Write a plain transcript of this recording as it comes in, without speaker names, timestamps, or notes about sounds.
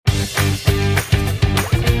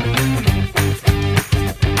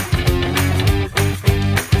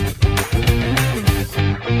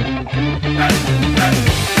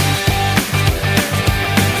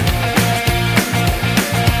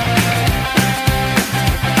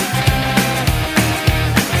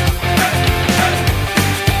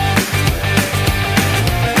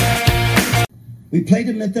played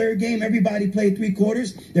them in the third game. Everybody played three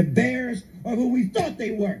quarters. The Bears are who we thought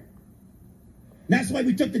they were. That's why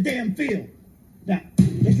we took the damn field. Now,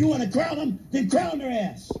 if you want to crown them, then crown their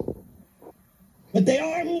ass. But they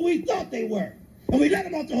are who we thought they were. And we let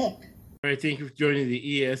them off the hook. All right, thank you for joining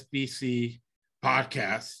the ESBC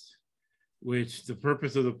podcast, which the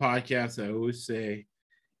purpose of the podcast, I always say,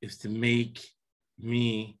 is to make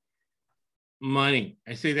me money.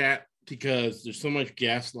 I say that because there's so much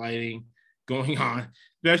gaslighting going on,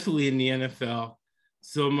 especially in the NFL.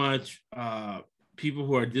 So much people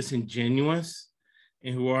who are disingenuous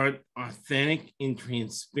and who aren't authentic and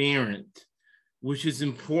transparent, which is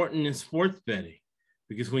important in sports betting.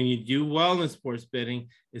 Because when you do well in sports betting,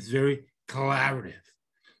 it's very collaborative.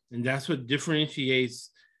 And that's what differentiates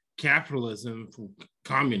capitalism from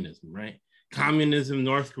communism, right? Communism,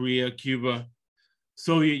 North Korea, Cuba,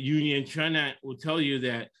 Soviet Union, China will tell you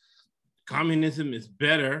that communism is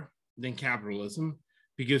better than capitalism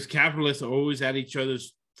because capitalists are always at each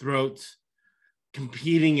other's throats,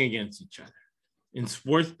 competing against each other. In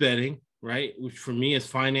sports betting, right, which for me is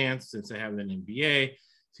finance, since I have an MBA,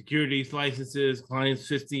 securities licenses, clients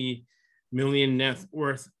 50 million net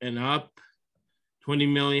worth and up, 20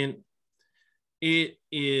 million. It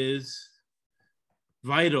is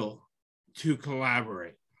vital to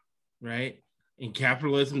collaborate, right? In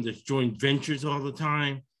capitalism, there's joint ventures all the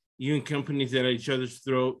time. Even companies that are at each other's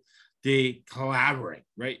throat, they collaborate,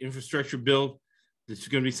 right? Infrastructure bill that's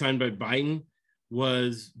going to be signed by Biden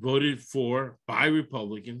was voted for by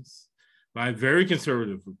Republicans, by very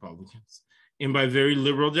conservative Republicans, and by very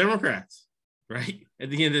liberal Democrats, right? At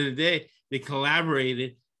the end of the day, they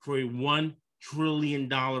collaborated for a $1 trillion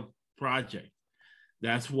project.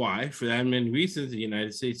 That's why, for that many reasons, the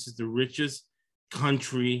United States is the richest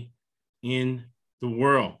country in the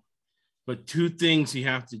world. But two things you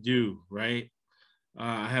have to do, right?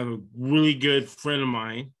 I have a really good friend of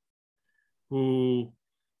mine who,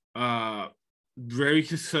 very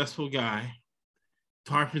successful guy,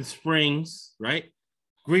 Tarpon Springs, right?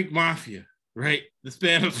 Greek mafia, right? The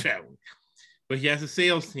Spanos family. But he has a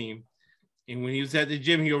sales team. And when he was at the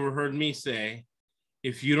gym, he overheard me say,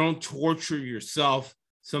 if you don't torture yourself,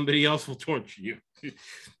 somebody else will torture you.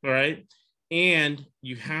 All right. And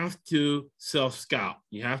you have to self-scout.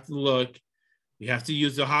 You have to look, you have to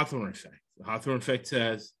use the Hawthorne effect. The Hawthorne effect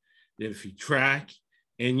says that if you track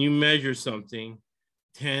and you measure something,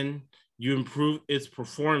 you improve its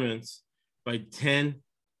performance by 10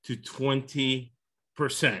 to 20%,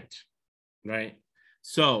 right?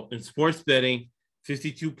 So in sports betting,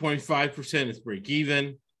 52.5% is break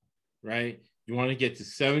even, right? You want to get to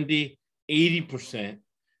 70, 80%,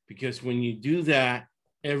 because when you do that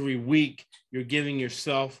every week, you're giving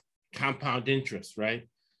yourself compound interest, right?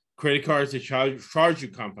 Credit cards that charge you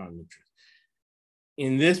compound interest.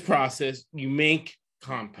 In this process, you make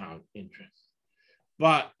compound interest.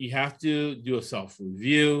 But you have to do a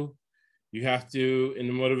self-review. You have to, in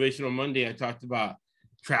the Motivational Monday, I talked about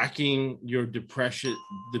tracking your depression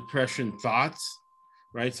thoughts,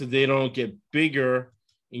 right? So they don't get bigger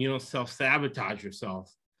and you don't self-sabotage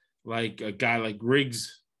yourself like a guy like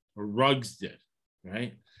Ruggs did,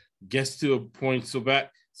 right? Gets to a point so bad.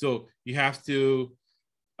 So you have to,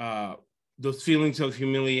 those feelings of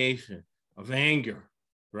humiliation, of anger,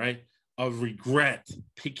 right? Of regret,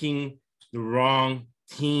 picking the wrong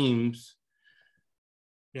teams,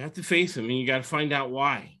 you have to face them and you got to find out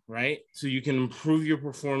why, right? So you can improve your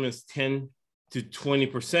performance 10 to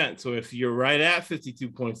 20%. So if you're right at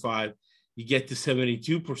 52.5, you get to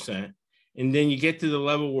 72%. And then you get to the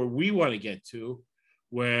level where we want to get to,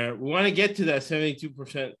 where we want to get to that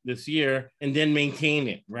 72% this year and then maintain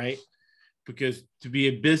it, right? Because to be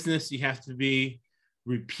a business, you have to be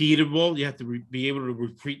repeatable. You have to be able to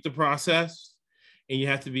repeat the process, and you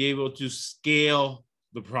have to be able to scale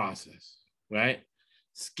the process, right?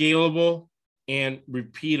 Scalable and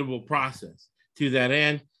repeatable process. To that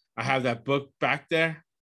end, I have that book back there,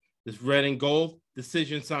 this red and gold,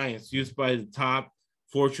 Decision Science, used by the top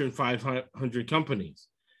Fortune 500 companies.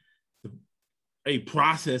 A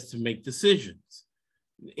process to make decisions.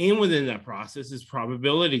 And within that process is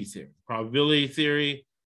probability theory. Probability theory,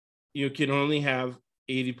 you can only have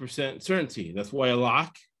 80% certainty. That's why a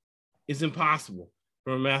lock is impossible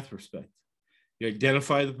from a math perspective. You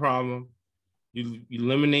identify the problem, you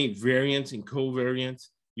eliminate variance and covariance,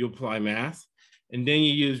 you apply math, and then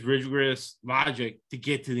you use rigorous logic to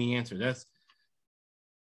get to the answer. That's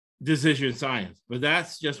decision science, but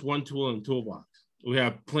that's just one tool in the toolbox. We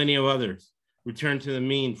have plenty of others. Return to the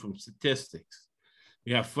mean from statistics.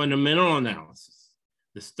 We have fundamental analysis,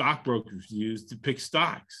 the stockbrokers use to pick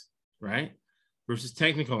stocks, right? Versus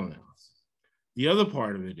technical analysis. The other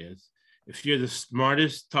part of it is, If you're the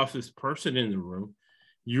smartest, toughest person in the room,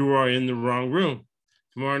 you are in the wrong room.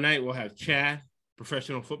 Tomorrow night, we'll have Chad,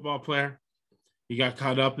 professional football player. He got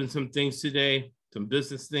caught up in some things today, some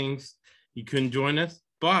business things. He couldn't join us,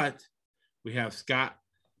 but we have Scott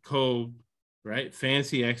Cobe, right?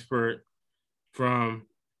 Fancy expert from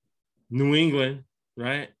New England,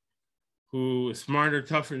 right? Who is smarter,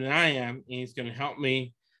 tougher than I am. And he's going to help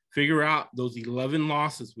me figure out those 11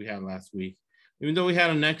 losses we had last week. Even though we had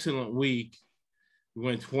an excellent week, we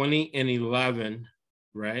went 20-11,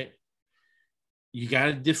 right? You got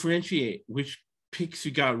to differentiate which picks you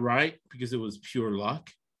got right because it was pure luck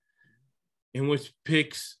and which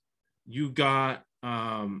picks you got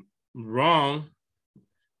wrong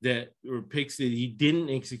that were picks that you didn't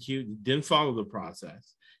execute, you didn't follow the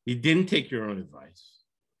process, you didn't take your own advice,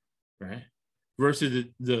 right? Versus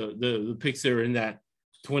the picks that are in that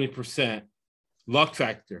 20% luck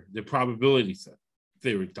factor, the probability set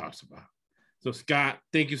theory talks about. So Scott,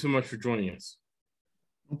 thank you so much for joining us.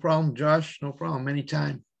 No problem, Josh. No problem.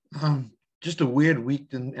 Anytime. Just a weird week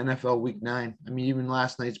in NFL Week 9. I mean, even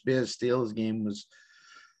last night's Bears-Steelers game was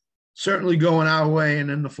certainly going our way. And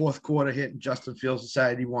then the fourth quarter hit, and Justin Fields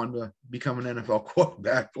decided he wanted to become an NFL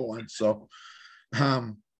quarterback for once. So,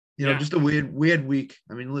 just a weird week.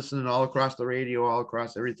 I mean, listening all across the radio, all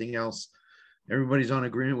across everything else, everybody's on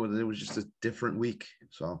agreement with it. It was just a different week.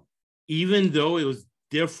 So, even though it was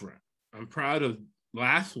different, I'm proud of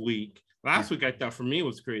last week. Last week, I thought for me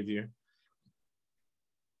was crazier.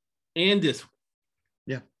 And this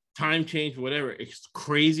time change, whatever, it's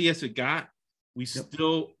crazy as it got, we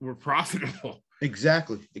still were profitable.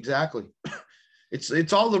 Exactly.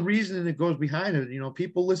 It's all the reasoning that goes behind it. You know,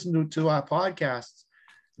 people listen to our podcasts,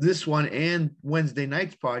 this one and Wednesday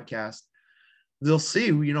night's podcast. They'll see,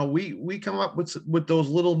 you know, we come up with those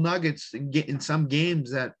little nuggets and get in some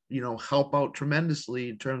games that, you know, help out tremendously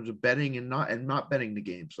in terms of betting and not betting the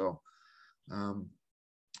game. So, so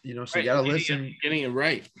you got to listen. Getting it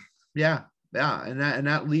right. Yeah. And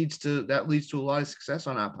that leads to a lot of success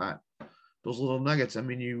on our part. Those little nuggets. I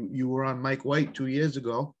mean, you were on Mike White 2 weeks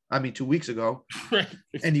ago,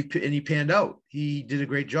 and he panned out. He did a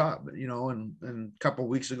great job, you know, and a couple of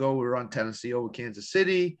weeks ago, we were on Tennessee over Kansas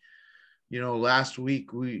City. You know, last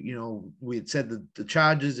week we had said that the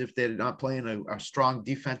Chargers, if they're not playing a strong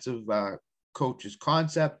defensive coach's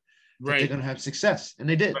concept, right, they're going to have success, and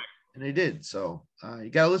they did. Right. And they did. So you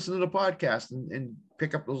got to listen to the podcast and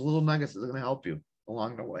pick up those little nuggets that are going to help you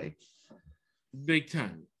along the way. Big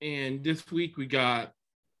time. And this week we got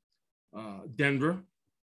Denver.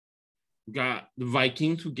 We got the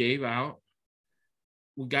Vikings who gave out.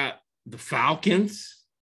 We got the Falcons.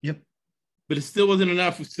 Yep. But it still wasn't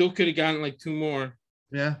enough. We still could have gotten like two more.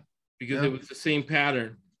 Yeah. Because it was the same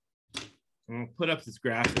pattern. I'm going to put up this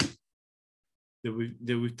graphic that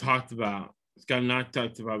we've talked about. It's got not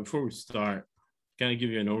talked about before we start. Kind of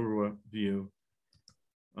give you an overview.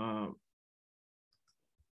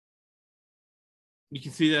 You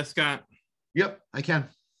can see that, Scott? Yep, I can.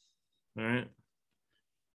 All right.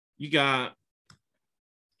 You got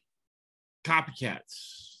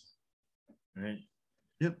copycats, right?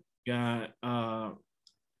 Yep. You got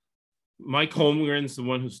Mike Holmgren's the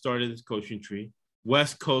one who started this coaching tree.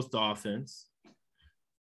 West Coast offense,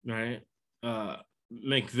 right?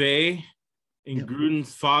 McVay and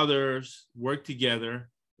Gruden's fathers worked together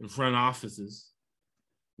in front offices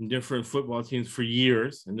in different football teams for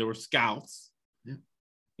years, and there were scouts. Yep.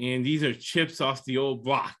 And these are chips off the old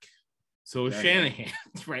block. So it's Shanahan,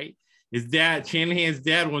 right? Shanahan's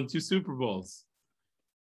dad won 2 Super Bowls.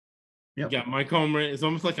 Yep. You got Mike Holmgren. It's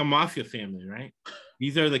almost like a mafia family, right?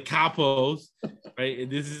 These are the capos, right?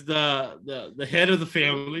 This is the head of the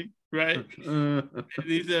family, right?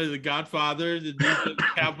 These are the godfathers, and these are the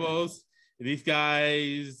capos. These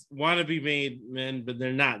guys want to be made men, but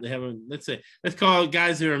they're not. They haven't. Let's call it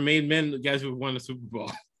guys who are made men, the guys who won a Super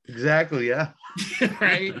Bowl. Exactly. Yeah.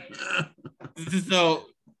 Right. So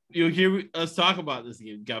you'll hear us talk about this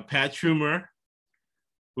again. You got Pat Schumer,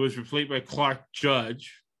 who was replaced by Clark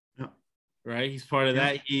Judge. Right. He's part of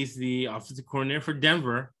that. He's the offensive coordinator for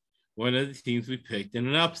Denver, one of the teams we picked in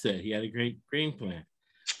an upset. He had a great game plan.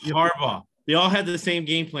 Harbaugh. They all had the same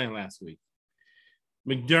game plan last week.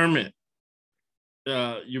 McDermott.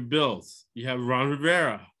 Your Bills. You have Ron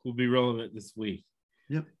Rivera, who'll be relevant this week.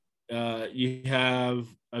 Yep. You have,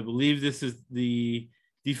 I believe this is the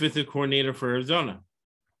defensive coordinator for Arizona.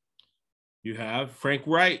 You have Frank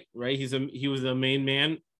Wright, right? He was a main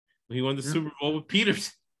man when he won the Super Bowl with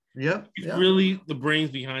Peterson. Yeah. He's really the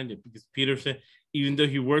brains behind it because Peterson, even though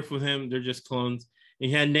he worked with him, they're just clones. And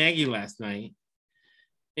he had Nagy last night.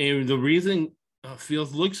 And the reason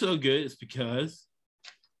Fields looks so good is because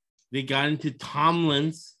they got into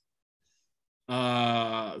Tomlin's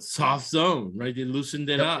soft zone, right? They loosened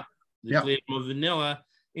it up. They played him with vanilla.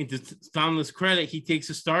 Into Tomlin's credit, he takes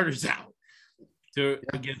the starters out.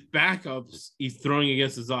 Against backups, he's throwing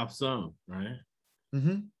against the soft zone, right?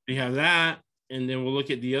 Mm-hmm. We have that, and then we'll look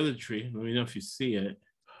at the other tree. Let me know if you see it,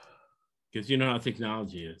 because you know how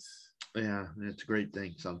technology is. Yeah, it's a great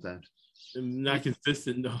thing sometimes. Not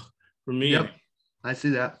consistent though for me. Yep, I see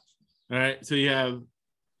that. All right, so you have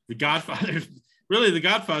the Godfather. Really, the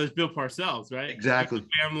Godfather's Bill Parcells, right? Exactly.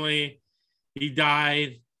 Family. He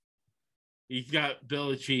died. He's got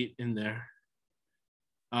Belichick in there.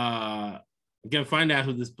 Again, find out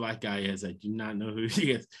who this black guy is. I do not know who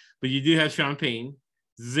he is, but you do have Sean Payton,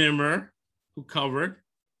 Zimmer, who covered.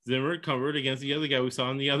 Zimmer covered against the other guy we saw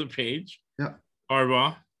on the other page. Yeah.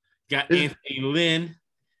 Harbaugh. Got Anthony Lynn.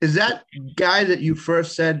 Is that guy that you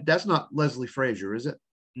first said? That's not Leslie Frazier, is it?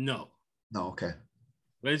 No. No. Okay.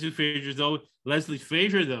 Leslie Frazier,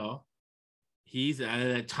 though, he's out of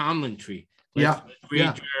that Tomlin tree.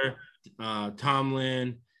 Frazier,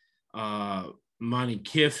 Tomlin, Monty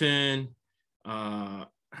Kiffin,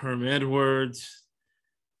 Herm Edwards,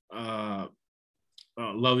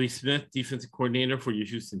 Lovie Smith, defensive coordinator for your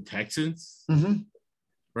Houston Texans,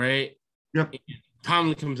 right? Yep.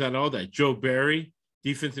 Tomlin comes out of all that. Joe Barry,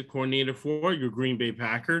 defensive coordinator for your Green Bay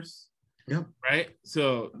Packers. Yep. Right.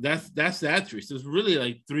 So that's that tree. So it's really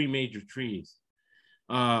like three major trees.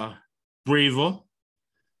 Bravel,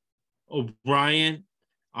 O'Brien,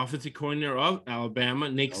 offensive coordinator of Alabama,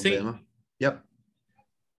 Nick Saban. Yep.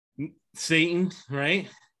 Satan, right?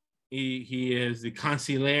 He is the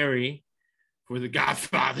consigliere for the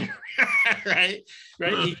Godfather, right?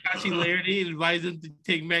 He consigliere advised him to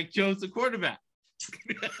take Mac Jones, the quarterback,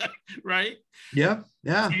 right? Yeah.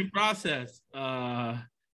 Same process.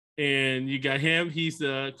 And you got him. He's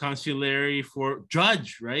the consigliere for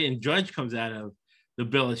Judge, right? And Judge comes out of the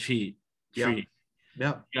Belichick tree.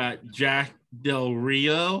 Yeah. You got Jack Del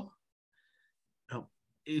Rio.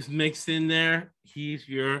 Is mixed in there. He's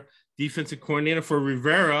your defensive coordinator for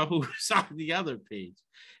Rivera, who's on the other page.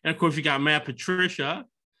 And of course, you got Matt Patricia.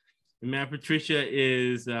 And Matt Patricia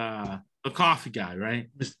is a coffee guy, right?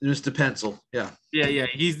 Mr. Pencil. Yeah. Yeah.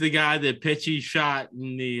 He's the guy that Pesci shot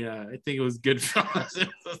in the, I think it was Goodfellas. It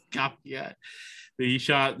was a coffee guy that he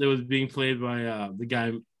shot that was being played by the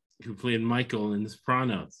guy who played Michael in The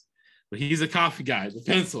Sopranos. But he's a coffee guy, the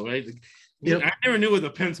pencil, right? Yep. I never knew what the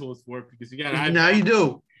pencil was for because you got now you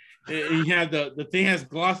do. And you have the thing has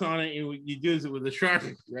gloss on it, and what you do is it with a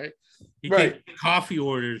Sharpie, right? He Right. takes coffee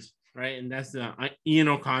orders, right? And that's the Ian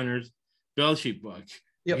O'Connor's Belichick book.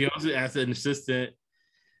 Yep. He also has an assistant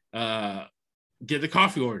get the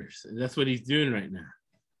coffee orders, and that's what he's doing right now,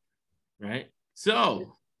 right?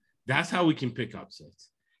 So that's how we can pick upsets.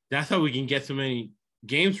 That's how we can get so many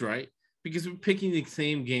games right because we're picking the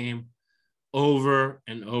same game over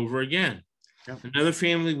and over again. Yep. Another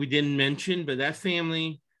family we didn't mention, but that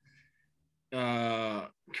family,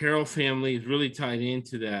 Carroll family, is really tied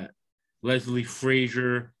into that. Leslie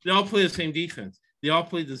Frazier, they all play the same defense. They all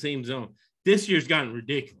play the same zone. This year's gotten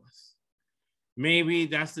ridiculous. Maybe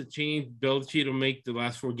that's the change Belichick will make the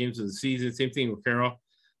last 4 games of the season. Same thing with Carroll,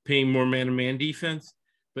 paying more man-to-man defense.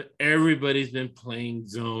 But everybody's been playing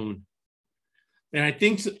zone. And I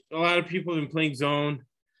think a lot of people have been playing zone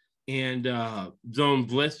and zone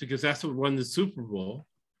blitz because that's what won the Super Bowl.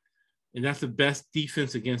 And that's the best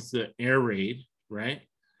defense against the air raid, right?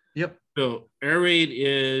 Yep. So air raid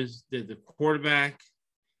is the quarterback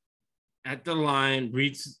at the line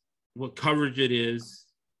reads what coverage it is,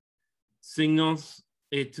 signals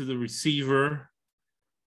it to the receiver,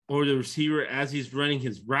 or the receiver as he's running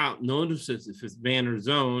his route notices if it's man or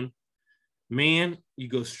zone. Man, you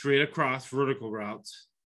go straight across vertical routes.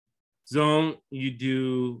 Zone, you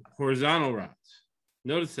do horizontal routes.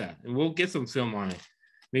 Notice that. And we'll get some film on it.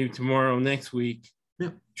 Maybe tomorrow, next week,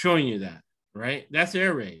 showing you that, right? That's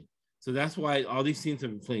air raid. So that's why all these teams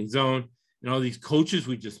have been playing zone. And all these coaches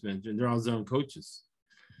we just mentioned, they're all zone coaches.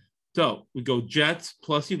 So we go Jets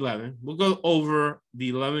plus 11. We'll go over the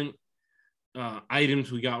 11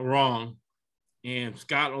 items we got wrong. And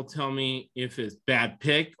Scott will tell me if it's bad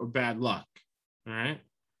pick or bad luck. All right.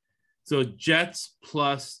 So Jets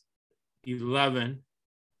plus 11,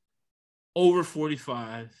 over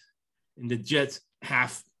 45, and the Jets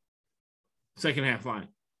second half line.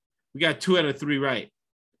 We got 2 out of 3 right,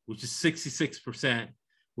 which is 66%,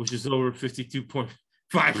 which is over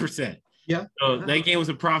 52.5%. Yeah. So that game was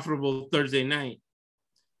a profitable Thursday night.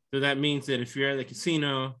 So that means that if you're at the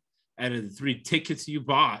casino, out of the 3 tickets you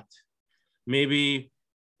bought, maybe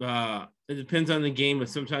it depends on the game, but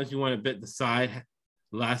sometimes you want to bet the side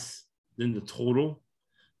less than the total.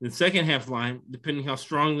 The second half line, depending how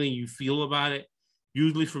strongly you feel about it,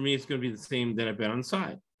 usually for me, it's going to be the same that I bet on the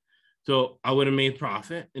side. So I would have made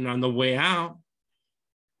profit. And on the way out,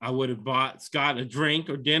 I would have bought Scott a drink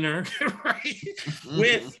or dinner, right?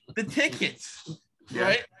 With the tickets,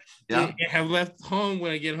 right? Yeah. And have left home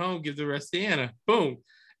when I get home, give the rest to Anna. Boom.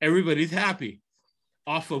 Everybody's happy.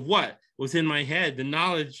 Off of what was in my head, the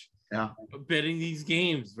knowledge of betting these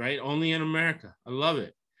games, right? Only in America. I love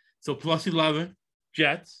it. So plus 11,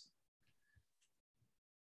 Jets.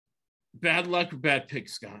 Bad luck or bad pick,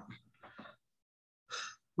 Scott?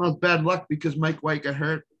 Well, bad luck because Mike White got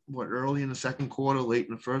hurt, early in the second quarter, late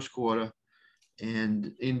in the first quarter,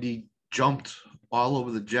 and Indy jumped all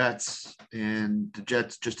over the Jets, and the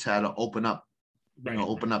Jets just had to open up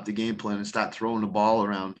the game plan and start throwing the ball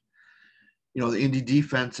around. The Indy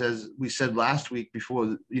defense, as we said last week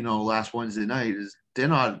before, last Wednesday night, they're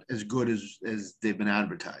not as good as they've been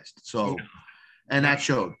advertised. So, and that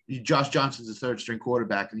showed. Josh Johnson's a third string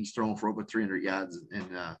quarterback, and he's throwing for over 300 yards and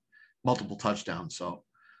multiple touchdowns. So,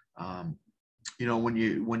 when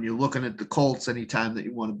you're looking at the Colts, anytime that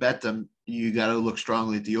you want to bet them, you got to look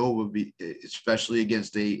strongly at the over, especially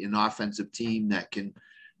against an offensive team that can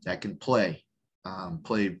play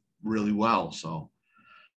really well. So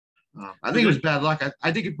I think it was bad luck.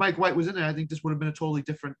 I think if Mike White was in there, I think this would have been a totally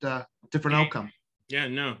different outcome. Yeah,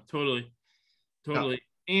 no, totally. Yeah.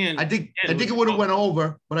 And I think it would have went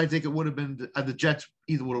over, but I think it would have been the Jets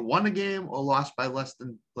either would have won the game or lost by less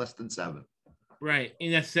than 7. Right.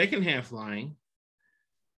 In that second half line,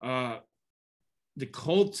 the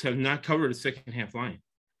Colts have not covered the second half line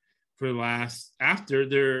after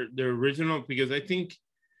their original, because I think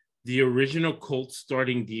the original Colts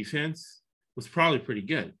starting defense was probably pretty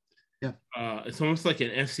good. Yeah. It's almost like an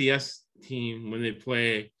FCS team when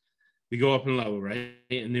they go up in level, right?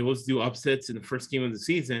 And they always do upsets in the first game of the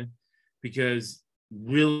season because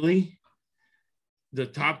really the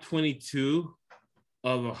top 22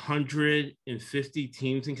 of 150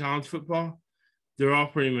 teams in college football, they're all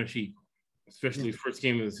pretty much equal, especially first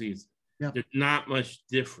game of the season. Yeah. There's not much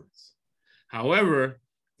difference. However,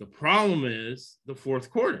 the problem is the fourth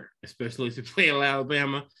quarter, especially if you play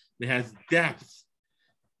Alabama that has depth.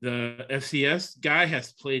 The FCS guy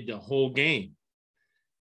has played the whole game.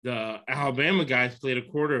 The Alabama guys played a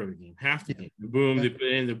quarter of the game, half the game. And boom, they put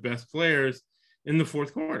in their best players in the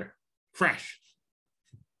fourth quarter, fresh.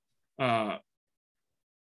 The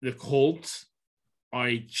Colts are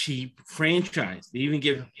a cheap franchise. They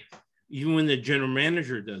even when the general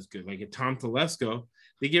manager does good, like a Tom Telesco,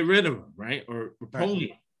 they get rid of him, right? Or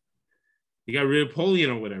Polian. They got rid of Polian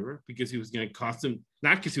or whatever because he was going to cost them,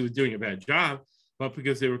 not because he was doing a bad job, but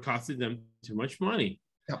because they were costing them too much money.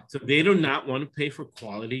 Yeah. So they do not want to pay for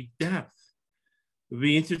quality depth. It'll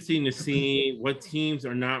be interesting to see what teams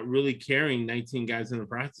are not really carrying 19 guys on the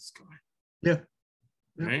practice squad. Yeah.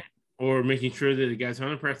 Right? Or making sure that the guys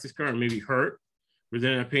on the practice squad are maybe hurt, or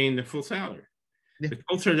they're not paying the full salary. Yeah. The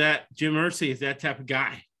culture that Jim Irsay is that type of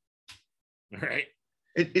guy. All right.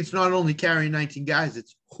 It's not only carrying 19 guys,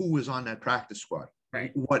 it's who is on that practice squad.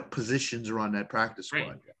 Right. What positions are on that practice squad.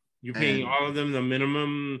 Right. You're paying all of them the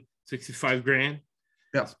minimum $65,000.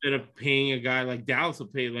 Yeah. Instead of paying a guy like Dallas will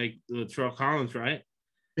pay like Latrell Collins, right?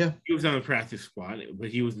 Yeah. He was on the practice squad, but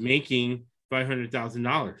he was making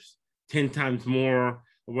 $500,000, 10 times more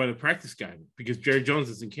of what a practice guy would, because Jerry Jones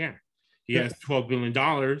doesn't care. He has $12 billion.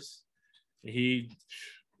 He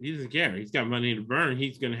doesn't care. He's got money to burn.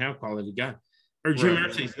 He's going to have quality guy. Or Jim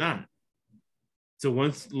Irsay's not. So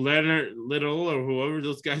once Leonard, Little, or whoever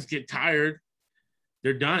those guys get tired,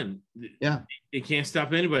 they're done. Yeah. They can't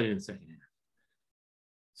stop anybody in the second half.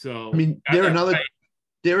 So I mean,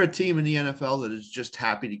 they're a team in the NFL that is just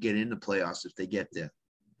happy to get in the playoffs if they get there.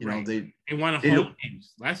 You know, they won a home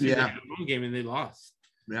games. Last year they had a home game and they lost.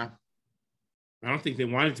 Yeah. I don't think they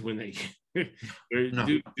wanted to win that game. No.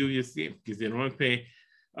 do your thing because they don't want to pay.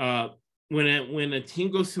 When a team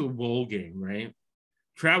goes to a bowl game, right?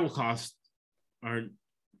 Travel costs are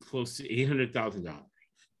close to $800,000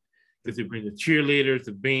 because they bring the cheerleaders,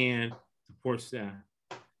 the band, support staff.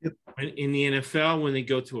 Yep. In the NFL, when they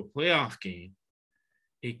go to a playoff game,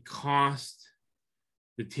 it costs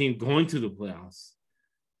the team going to the playoffs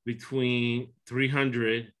between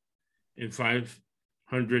 $300,000 and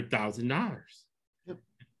 $500,000. Yep.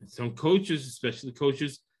 And some coaches, especially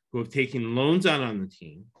coaches who have taken loans out on the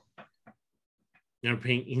team, and are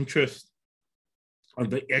paying interest on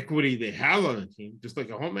the equity they have on the team, just like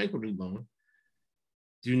a home equity loan,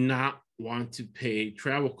 do not want to pay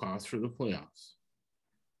travel costs for the playoffs.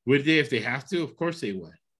 Would they if they have to? Of course they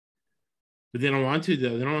would. But they don't want to,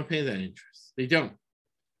 though. They don't want to pay that interest. They don't.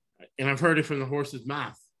 And I've heard it from the horse's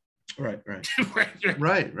mouth. Right.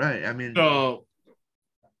 right. Right. I mean, So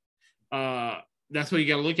that's what you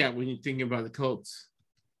got to look at when you're thinking about the Colts.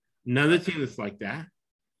 Another team that's like that,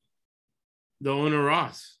 the owner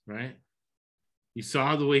Ross, right? You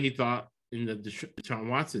saw the way he thought in the Deshaun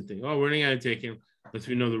Watson thing. Oh, we're not going to take him unless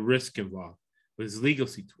we know the risk involved with his legal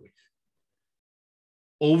situation.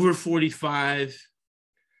 Over 45,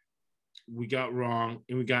 we got wrong,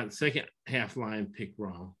 and we got the second half line pick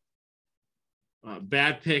wrong.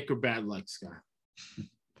 Bad pick or bad luck, Scott?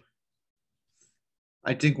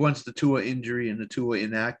 I think once the Tua injury and the Tua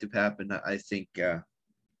inactive happened, I think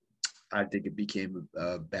it became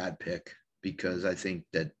a bad pick, because I think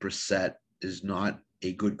that Brissett is not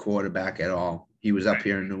a good quarterback at all. He was up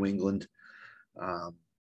here in New England, and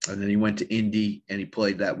then he went to Indy and he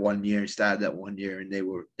played that 1 year. He started that 1 year, and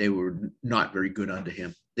they were not very good under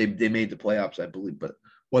him. They made the playoffs, I believe, but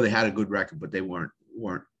they had a good record, but they weren't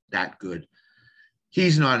that good.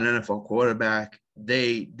 He's not an NFL quarterback.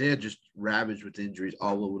 They're just ravaged with injuries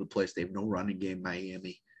all over the place. They have no running game.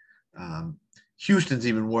 Miami, Houston's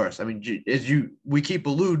even worse. I mean, we keep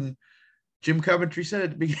alluding. Jim Coventry said at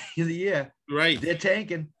the beginning of the year, right? They're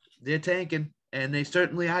tanking, and they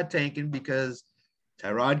certainly are tanking, because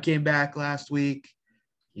Tyrod came back last week.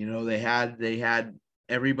 You know, they had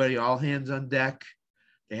everybody, all hands on deck.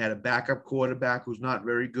 They had a backup quarterback who's not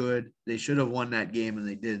very good. They should have won that game, and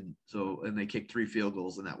they didn't. So, and they kicked 3 field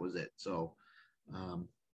goals, and that was it. So,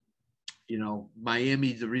 you know,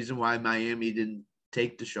 Miami, the reason why Miami didn't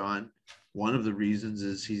take Deshaun, one of the reasons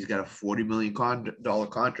is he's got a $40 million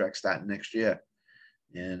contract starting next year.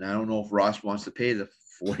 And I don't know if Ross wants to pay the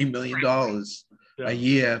 $40 million a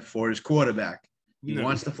year for his quarterback. He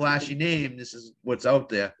wants the flashy name. This is what's out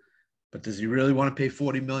there. But does he really want to pay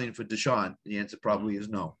 $40 million for Deshaun? The answer probably is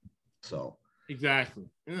no. So exactly.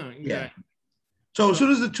 Yeah. So as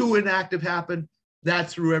soon as the Tua inactive happened, that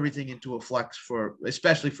threw everything into a flux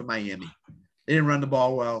especially for Miami. They didn't run the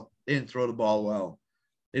ball well. They didn't throw the ball well.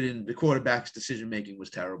 The quarterback's decision making was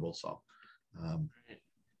terrible. So,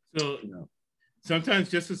 sometimes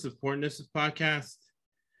just as important as this podcast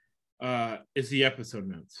is the episode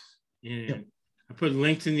notes. And I put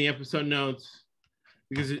links in the episode notes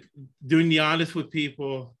because doing the honest with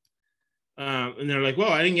people, and they're like,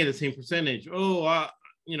 "Well, I didn't get the same percentage. Oh,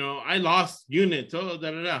 I lost units. Oh,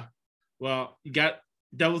 da da da." Well, you got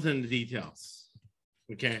devil's in the details,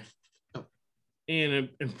 okay? And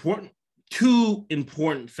two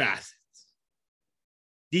important facets,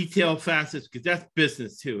 detailed facets, because that's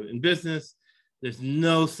business too. In business, there's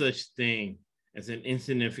no such thing as an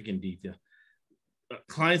insignificant detail.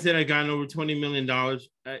 Clients that have gotten over $20 million,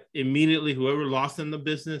 immediately, whoever lost in the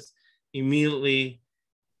business, immediately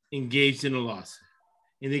engaged in a lawsuit.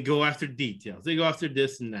 And they go after details. They go after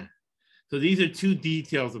this and that. So these are two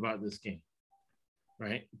details about this game,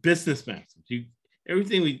 right? Business maxims.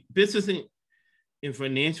 Business and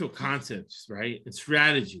financial concepts, right? And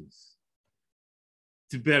strategies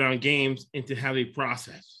to bet on games and to have a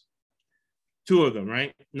process. Two of them,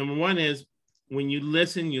 right? Number one is when you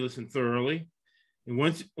listen thoroughly. And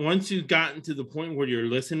once you've gotten to the point where you're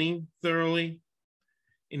listening thoroughly,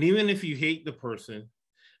 and even if you hate the person,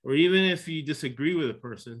 or even if you disagree with the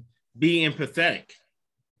person, be empathetic,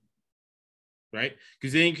 right?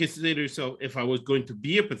 Because then you can say to yourself, if I was going to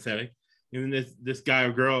be empathetic, even this guy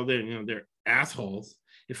or girl, they're assholes.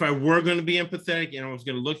 If I were going to be empathetic and I was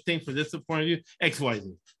going to look things from this point of view, X, Y,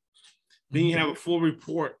 Z. Then you have a full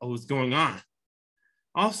report of what's going on.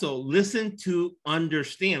 Also, listen to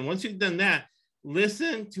understand. Once you've done that,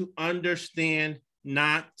 listen to understand,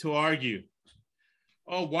 not to argue.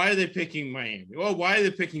 Oh, why are they picking Miami? Oh, why are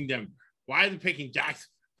they picking Denver? Why are they picking Jacksonville?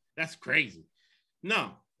 That's crazy.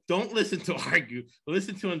 No, don't listen to argue.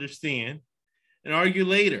 Listen to understand and argue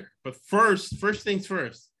later. But first things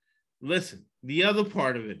first, listen. The other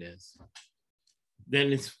part of it is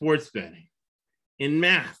then in sports betting, in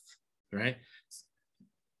math, right?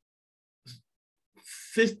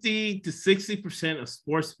 50 to 60% of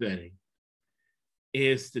sports betting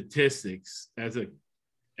is statistics as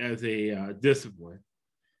a discipline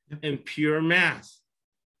and pure math,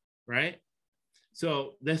 right?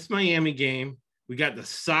 So this Miami game, we got the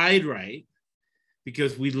side right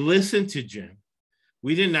because we listened to Jim.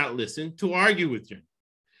 We did not listen to argue with Jim.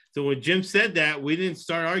 So when Jim said that, we didn't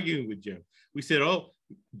start arguing with Jim. We said, oh,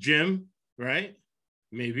 Jim, right,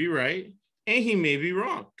 may be right, and he may be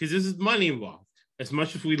wrong because this is money involved. As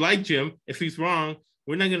much as we like Jim, if he's wrong,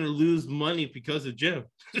 we're not going to lose money because of Jim.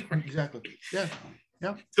 Exactly. Yeah.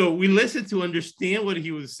 Yeah. So we listened to understand what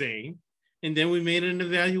he was saying, and then we made an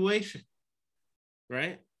evaluation,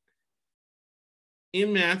 right?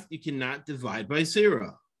 In math, you cannot divide by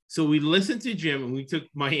zero. So we listened to Jim and we took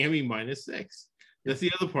Miami -6. That's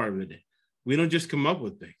the other part of it. We don't just come up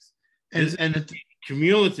with picks. And it's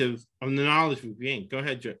cumulative of the knowledge we've gained. Go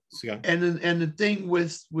ahead, Scott. And the thing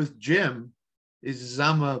with Jim is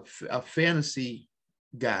I'm a fantasy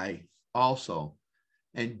guy also,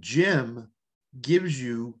 and Jim gives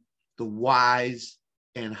you the whys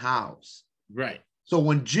and hows. Right. So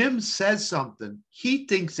when Jim says something, he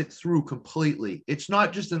thinks it through completely. It's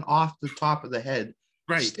not just an off the top of the head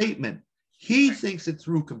statement. He thinks it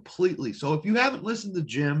through completely. So if you haven't listened to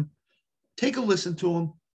Jim, take a listen to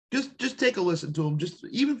him. Just take a listen to him. Just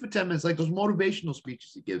even for 10 minutes, like those motivational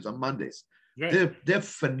speeches he gives on Mondays. Right. They're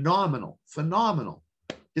phenomenal. Phenomenal.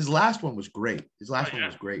 His last one was great. One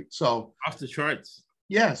was great. So off the charts.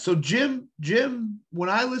 Yeah. So Jim, when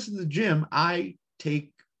I listen to Jim, I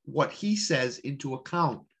take what he says into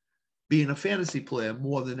account, being a fantasy player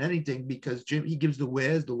more than anything, because Jim, he gives the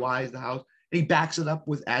wheres, the whys, the hows, and he backs it up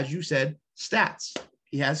with, as you said, stats.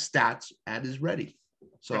 He has stats at his ready.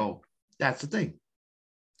 So that's the thing.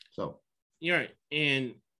 So you're right.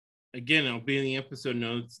 And again, I'll be in the episode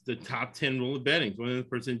notes, the top 10 rule of betting. When the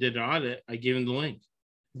person did an audit, I gave him the link.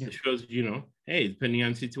 Yeah. It shows, hey, depending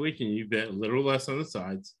on the situation, you bet a little less on the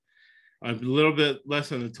sides, a little bit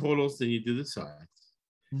less on the totals than you do the sides.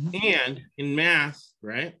 Mm-hmm. And in math,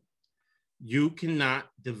 right, you cannot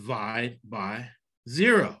divide by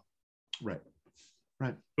 0. Right.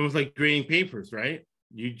 Almost like grading papers, right?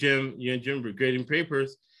 You and Jim were grading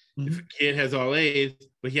papers. Mm-hmm. If a kid has all A's,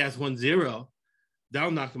 but he has 1 0,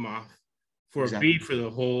 that'll knock him off for a B for the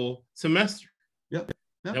whole semester. Yep.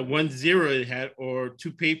 That 1 0 it had, or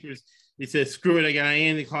 2 papers, he said, screw it, I got an A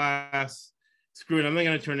in the class. Screw it, I'm not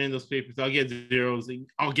going to turn in those papers. I'll get 0s.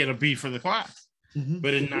 I'll get a B for the class. Mm-hmm.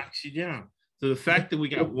 But it knocks you down. So the fact that we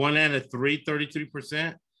got 1 out of 3,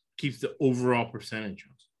 33%, keeps the overall percentage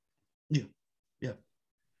up. Yeah.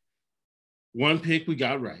 One pick we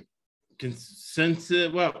got right.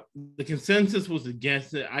 Consensus. Well, the consensus was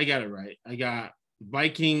against it. I got it right. I got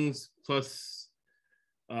Vikings plus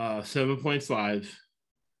 7.5.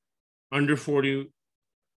 Under 40,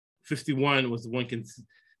 51 was the one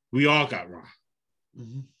we all got wrong.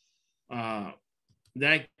 Mm-hmm.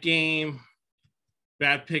 That game,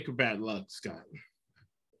 bad pick or bad luck, Scott?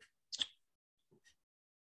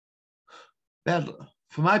 Bad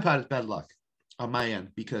for my part. It's bad luck on my end,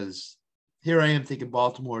 because here I am thinking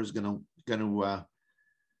Baltimore is gonna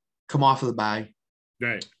come off of the bye,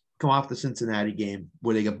 right? Come off the Cincinnati game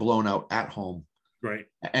where they get blown out at home, right?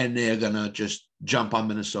 And they're gonna just jump on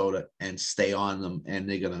Minnesota and stay on them, and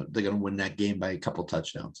they're gonna win that game by a couple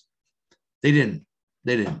touchdowns. They didn't.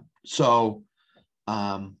 So,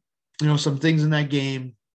 some things in that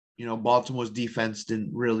game. Baltimore's defense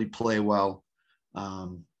didn't really play well.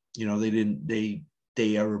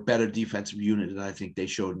 They are a better defensive unit than I think they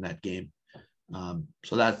showed in that game.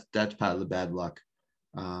 So that's part of the bad luck.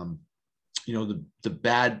 The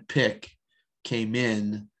bad pick came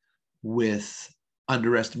in with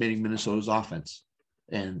underestimating Minnesota's offense,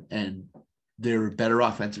 and they're a better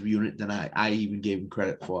offensive unit than I even gave them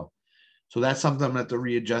credit for. So that's something I'm going to have to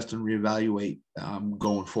readjust and reevaluate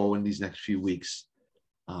going forward in these next few weeks.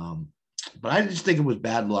 But I just think it was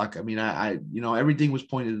bad luck. I mean, I everything was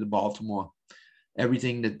pointed to Baltimore.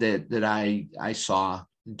 Everything that I saw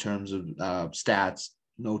in terms of stats,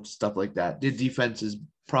 notes, stuff like that. Their defense is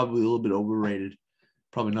probably a little bit overrated.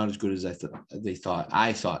 Probably not as good as I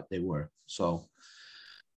thought they were. So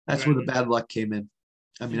that's where the bad luck came in.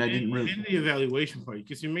 I mean, I didn't really. In the evaluation part,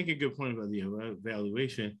 because you make a good point about the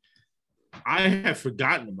evaluation. I have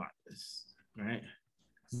forgotten about this, right?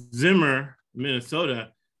 Zimmer,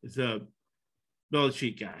 Minnesota, is a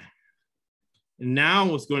Belichick guy. And now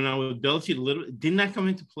what's going on with Belichick, did not come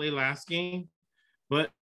into play last game, but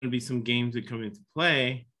there'll be some games that come into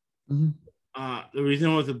play. Mm-hmm. The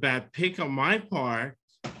reason it was a bad pick on my part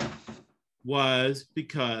was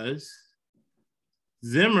because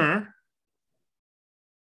Zimmer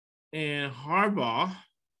and Harbaugh,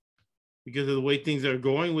 because of the way things are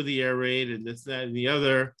going with the air raid and this, that, and the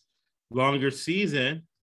other, longer season,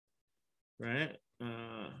 right?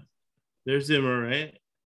 There's Zimmer, right?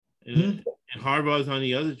 And Harbaugh's on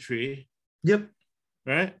the other tree. Yep.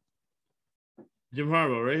 Right? Jim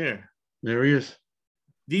Harbaugh right here. There he is.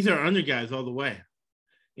 These are under guys all the way.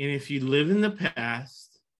 And if you live in the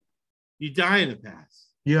past, you die in the past.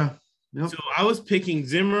 Yeah. Yep. So I was picking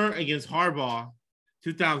Zimmer against Harbaugh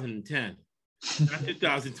 2010, not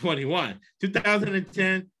 2021.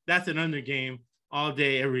 2010, that's an under game all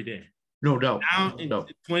day, every day. No doubt. Now in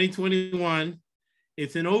 2021,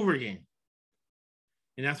 it's an over game.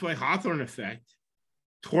 And that's why Hawthorne effect,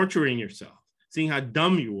 torturing yourself, seeing how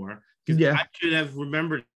dumb you were, because I should have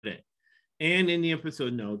remembered it. And in the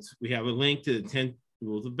episode notes, we have a link to the 10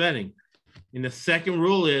 rules of betting. And the second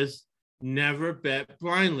rule is never bet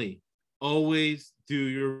blindly. Always do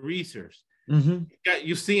your research. Mm-hmm.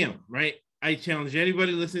 You see them, right? I challenge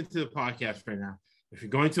anybody listening to the podcast right now. If you're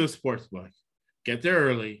going to a sports book, get there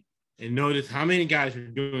early and notice how many guys are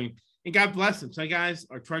doing. And God bless them. Some guys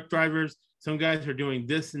are truck drivers. Some guys are doing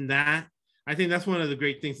this and that. I think that's one of the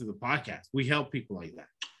great things of the podcast. We help people like that.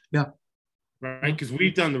 Yeah. Right? Because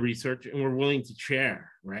we've done the research and we're willing to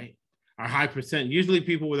share, right? Our high percent. Usually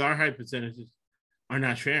people with our high percentages are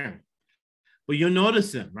not sharing. But you'll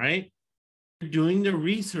notice them, right? Doing the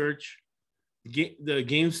research. The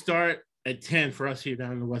games start at 10 for us here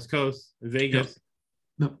down on the West Coast, in Vegas.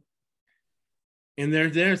 Yep. And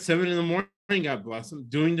they're there at 7 in the morning, God bless them,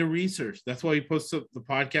 doing the research. That's why we post up the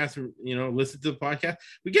podcast, or, listen to the podcast.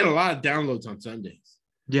 We get a lot of downloads on Sundays.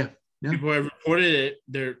 Yeah. People have reported it.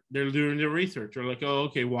 They're doing their research. They're like, oh,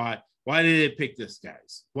 okay, why did they pick this,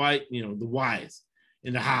 guys? Why, the whys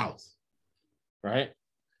in the hows, right?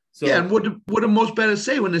 So yeah, and what do most bettors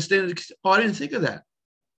say when they're standing? Oh, I didn't think of that.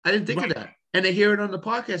 I didn't think of that. And they hear it on the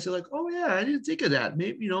podcast. They're like, oh, yeah, I didn't think of that.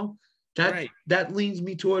 Maybe, that leans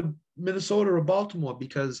me toward Minnesota or Baltimore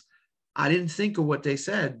because I didn't think of what they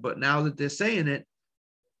said. But now that they're saying it,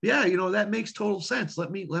 yeah, that makes total sense.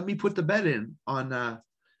 Let me put the bet in on,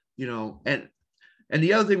 and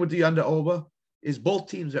the other thing with the under over is both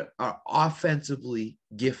teams are offensively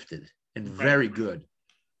gifted and very good.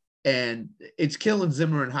 And it's killing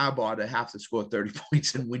Zimmer and Harbaugh to have to score 30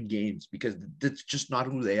 points and win games because that's just not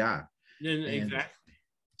who they are. Exactly.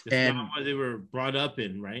 That's not what they were brought up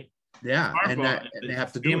in, right? Yeah, Harbaugh, and they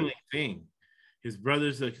have to do it. Thing. His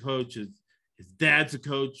brother's a coach. His dad's a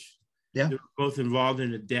coach. Yeah, they were both involved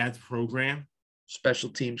in the dad's program.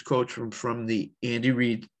 Special teams coach from the Andy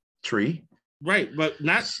Reid tree. Right, but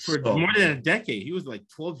not for more than a decade. He was like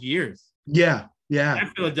 12 years. Yeah.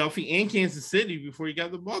 At Philadelphia and Kansas City before he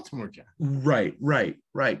got the Baltimore job. Right.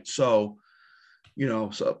 So,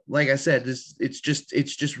 so like I said, it's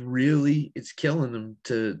just really killing them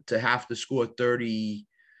to have to score 30.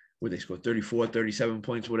 Would they score 34, 37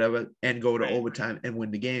 points, whatever, and go to overtime and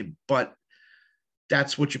win the game? But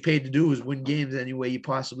that's what you're paid to do, is win games any way you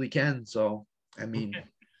possibly can. So, I mean,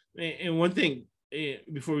 and one thing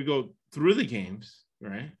before we go through the games,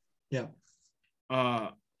 right? Yeah.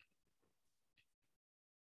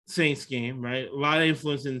 Saints game, right? A lot of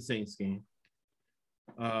influence in the Saints game.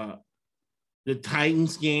 The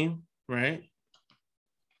Titans game, right?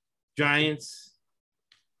 Giants.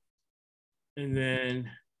 And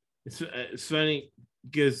then it's funny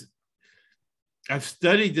because I've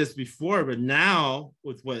studied this before, but now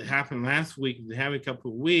with what happened last week and having a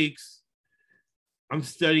couple of weeks, I'm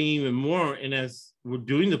studying even more. And as we're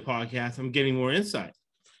doing the podcast, I'm getting more insight.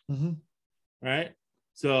 Mm-hmm. Right?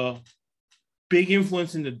 So big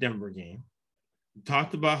influence in the Denver game. We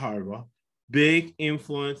talked about Harbaugh. Big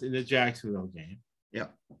influence in the Jacksonville game. Yeah.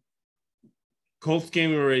 Colts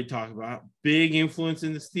game we already talked about. Big influence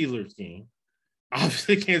in the Steelers game.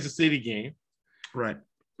 Obviously, Kansas City game. Right.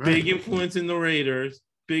 Big influence in the Raiders.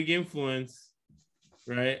 Big influence,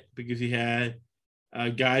 right? Because you had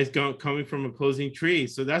guys coming from opposing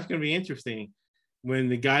trees. So that's going to be interesting when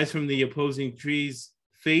the guys from the opposing trees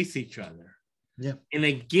face each other. Yeah. And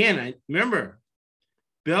again, I remember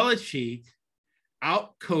Belichick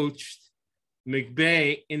outcoached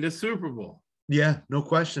McVay in the Super Bowl. Yeah, no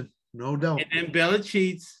question. No doubt. And then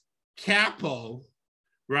Belichick's capo,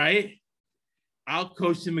 right,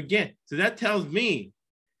 outcoached him again. So that tells me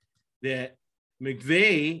that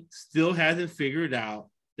McVay still hasn't figured out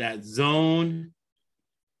that zone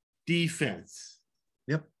defense.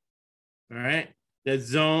 Yep. All right. That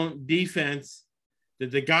zone defense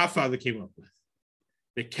that the Godfather came up with.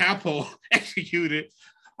 The capo executed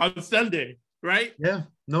on Sunday, right? Yeah,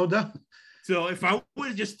 no doubt. So if I would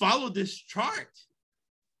have just followed this chart,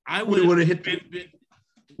 I would have hit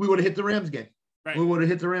we would have hit the Rams game. Right. We would have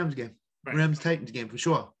hit the Rams game. Right. Rams Titans game for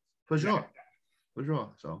sure. Right.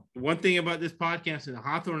 So one thing about this podcast and the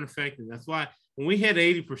Hawthorne effect, and that's why when we hit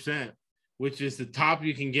 80%, which is the top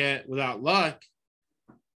you can get without luck,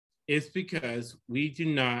 it's because we do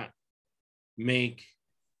not make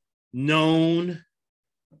known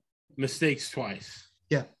mistakes twice.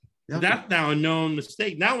 Yeah. So that's now a known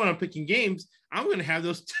mistake. Now when I'm picking games, I'm going to have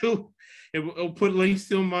those two. It'll put links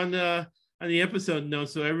to them on the episode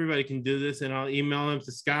notes so everybody can do this, and I'll email them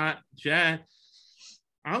to Scott, Chad.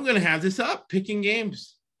 I'm going to have this up, picking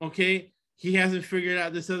games, okay? He hasn't figured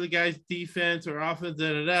out this other guy's defense or offense,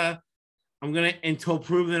 I'm going to, until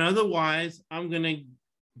proven otherwise, I'm going to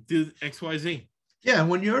do XYZ. Yeah,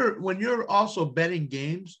 when you're also betting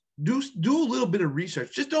games, do a little bit of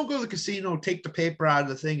research. Just don't go to the casino, take the paper out of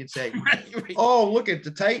the thing, and say, right. "Oh, look at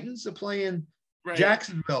the Titans are playing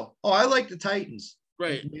Jacksonville. Oh, I like the Titans."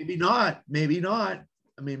 Right. Maybe not. Maybe not.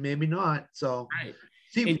 I mean, maybe not. So, right.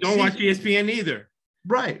 And don't watch ESPN either.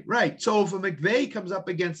 Right, right. So if a McVay comes up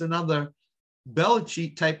against another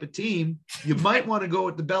Belichick type of team, you might want to go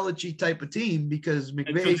with the Belichick type of team because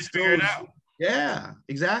McVay figure it out. Yeah,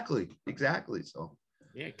 exactly. So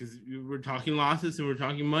yeah, because we're talking losses and we're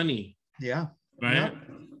talking money. Yeah. Right.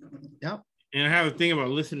 Yep. And I have a thing about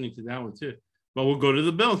listening to that one too. But we'll go to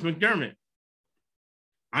the Bills, McDermott.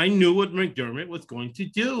 I knew what McDermott was going to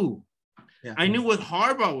do. Yeah. I knew what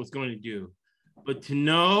Harbaugh was going to do. But to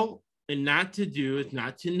know and not to do is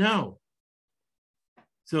not to know.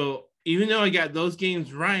 So even though I got those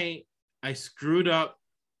games right, I screwed up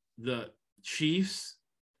the Chiefs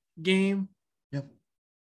game. Yep.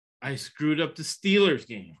 I screwed up the Steelers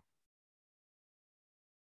game.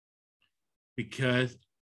 Because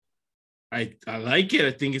I like it.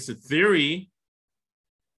 I think it's a theory.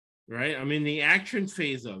 Right? I'm in the action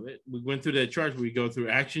phase of it. We went through that chart where we go through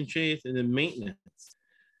action phase and then maintenance.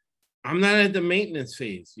 I'm not at the maintenance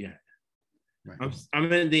phase yet. Right.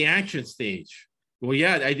 I'm in the action stage. Well,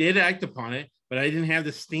 yeah, I did act upon it, but I didn't have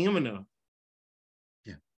the stamina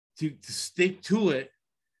to stick to it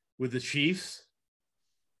with the Chiefs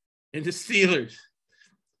and the Steelers.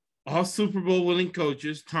 All Super Bowl winning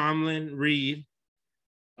coaches, Tomlin, Reed,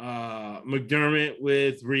 McDermott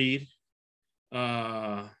with Reed,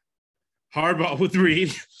 Harbaugh with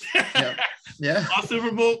Reed. Yeah. All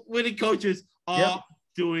Super Bowl winning coaches, all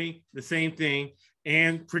doing the same thing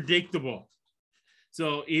and predictable.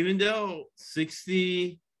 So even though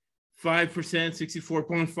 65%,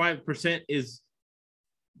 64.5% is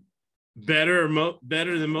better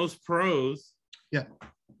than most pros,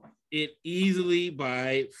 it easily,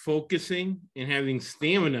 by focusing and having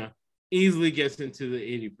stamina, easily gets into the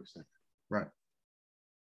 80%. Right.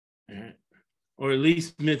 All right. Or at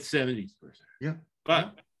least mid-70s%. Yeah.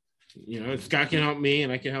 But, Scott can help me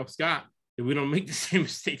and I can help Scott if we don't make the same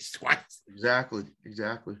mistakes twice. Exactly.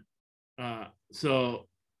 So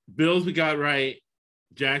Bills we got right.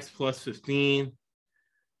 Jags plus 15.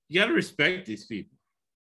 You got to respect these people.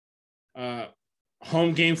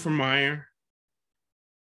 Home game for Meyer.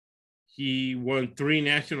 He won 3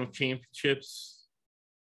 national championships.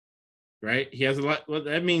 Right? He has a lot. What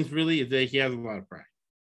that means really is that he has a lot of pride.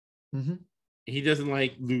 Mm-hmm. He doesn't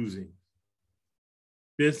like losing.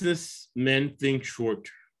 Businessmen think short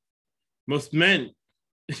term. Most men,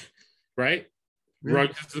 right? Yeah.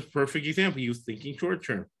 Rogers is a perfect example. He was thinking short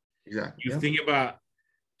term. Exactly. He was thinking about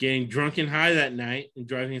getting drunk and high that night and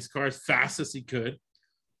driving his car as fast as he could.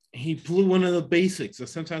 He blew one of the basics. So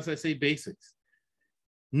sometimes I say basics.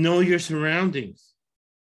 Know your surroundings,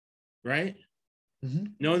 right? Mm-hmm.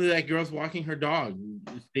 Know that girl's walking her dog,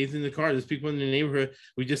 stays in the car. There's people in the neighborhood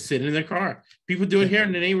who just sit in their car. People do it here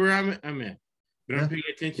in the neighborhood I'm in. But I'm paying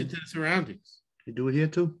attention to the surroundings. You do it here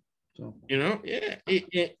too. So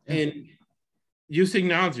and use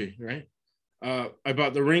technology, right? I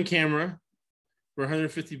bought the Ring camera for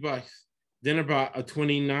 $150. Then I bought a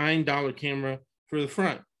 $29 camera for the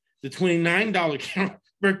front. The $29 camera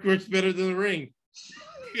works better than the Ring.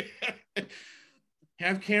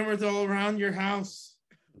 Have cameras all around your house.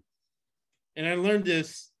 And I learned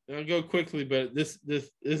this. I'll go quickly, but this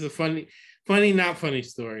is a funny, not funny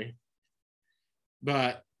story.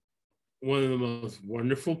 But one of the most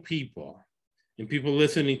wonderful people, and people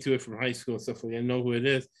listening to it from high school and stuff like that know who it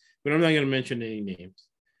is, but I'm not going to mention any names.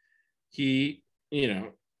 He,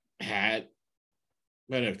 had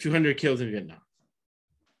 200 kills in Vietnam.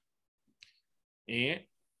 And,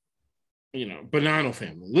 Bonanno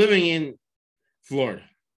family living in Florida.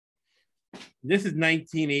 This is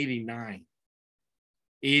 1989,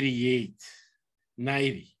 88,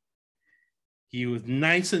 90. He was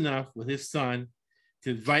nice enough with his son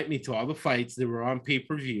to invite me to all the fights that were on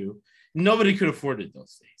pay-per-view. Nobody could afford it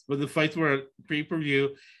those days, but the fights were on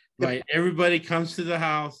pay-per-view. Right? Everybody comes to the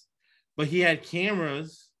house, but he had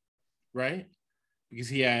cameras, right? Because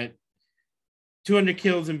he had 200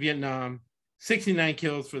 kills in Vietnam, 69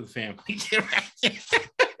 kills for the family.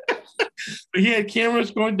 But he had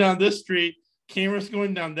cameras going down this street, cameras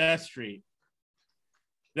going down that street.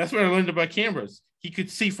 That's what I learned about cameras. He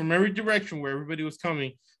could see from every direction where everybody was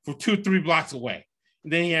coming for 2-3 blocks away.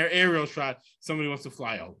 And then he had an aerial shot. Somebody wants to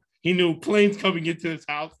fly over. He knew planes coming into his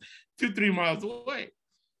house 2-3 miles away.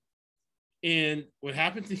 And what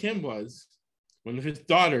happened to him was one of his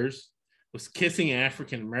daughters was kissing an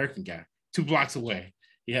African-American guy 2 blocks away.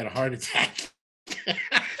 He had a heart attack.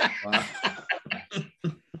 Wow.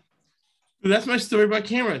 So that's my story about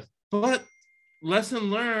cameras. But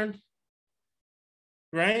lesson learned,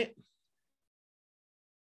 right?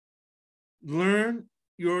 Learn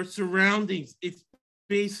your surroundings. It's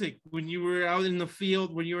basic. When you were out in the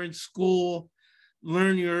field, when you were in school,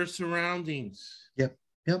 learn your surroundings. Yep.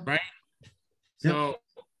 Right. So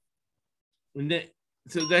when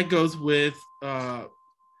that goes with Urban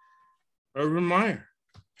Meyer.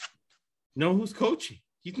 Know who's coaching.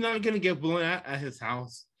 He's not going to get blown out at his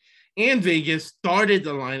house. And Vegas started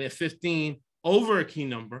the line at 15 over a key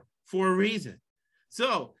number for a reason.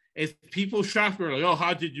 So if people shocked me like, oh,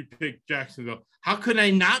 how did you pick Jacksonville? How could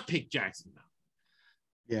I not pick Jacksonville?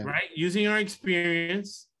 Yeah. Right? Using our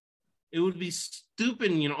experience, it would be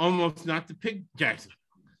stupid, almost not to pick Jacksonville.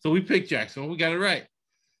 So we picked Jacksonville. We got it right.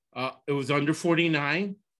 It was under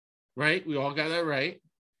 49, right? We all got that right.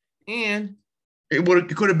 And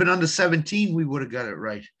it could have been under 17. We would have got it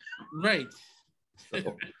right. Right.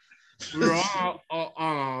 We're all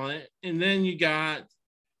on it. And then you got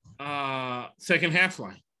second half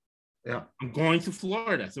line. Yeah. I'm going to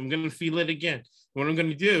Florida, so I'm going to feel it again. What I'm going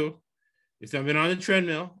to do is I've been on the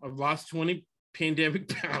treadmill. I've lost 20 pandemic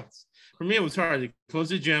pounds. For me, it was hard. I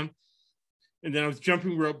closed the gym, and then I was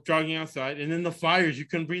jumping rope, jogging outside, and then the fires, you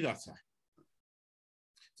couldn't breathe outside.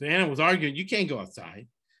 So Anna was arguing, you can't go outside.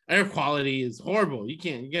 Air quality is horrible. You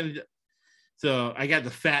can't. So I got the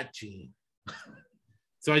fat gene.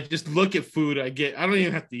 So I just look at food. I don't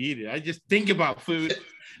even have to eat it. I just think about food.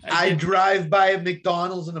 I drive by a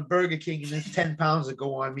McDonald's and a Burger King, and there's 10 pounds that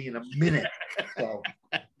go on me in a minute.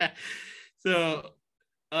 So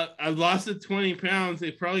I've lost the 20 pounds.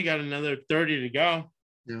 They probably got another 30 to go.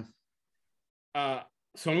 Yeah.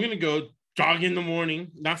 So I'm going to go jog in the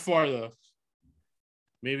morning. Not far, though.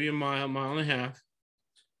 Maybe a mile and a half.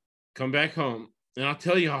 Come back home. And I'll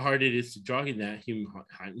tell you how hard it is to jog in that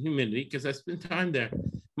humidity because I spend time there.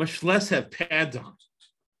 Much less have pads on.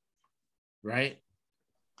 Right?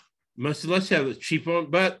 Much less have a cheap one,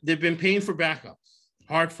 but they've been paying for backups.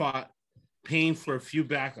 Hard fought, paying for a few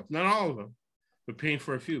backups. Not all of them, but paying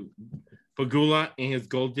for a few. Pagula and his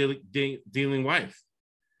gold dealing wife.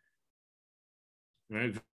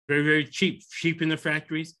 Right? Very, very cheap. Cheap in the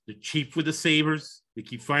factories. They're cheap with the Sabres. They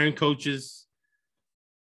keep firing coaches.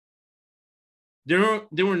 They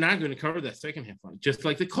were not going to cover that second half line, just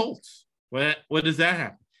like the Colts. What does that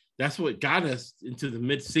happen? That's what got us into the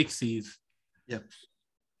mid-60s. Yep.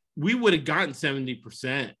 We would have gotten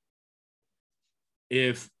 70%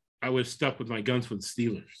 if I was stuck with my guns with the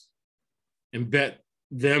Steelers and bet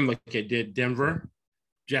them like I did Denver,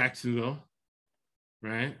 Jacksonville,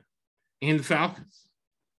 right? And the Falcons.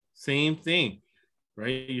 Same thing,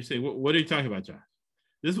 right? You say, what are you talking about, Josh?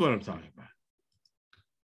 This is what I'm talking about.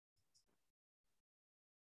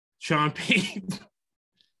 Sean Payton,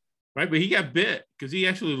 right? But he got bit because he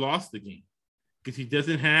actually lost the game because he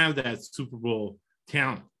doesn't have that Super Bowl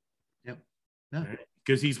talent. Yep. No. Right?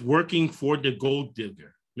 Because he's working for the gold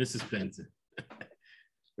digger, Mrs. Benson,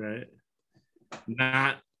 right?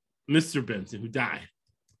 Not Mr. Benson, who died.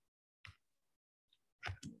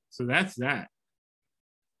 So that's that.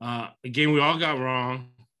 Again, we all got wrong.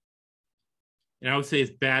 And I would say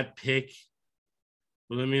it's bad pick.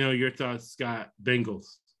 But let me know your thoughts, Scott. Bengals.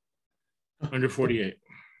 Under 48.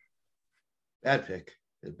 Bad pick.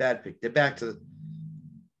 Bad pick. They're back to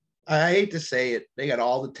I hate to say it. They got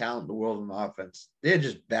all the talent in the world in offense. They're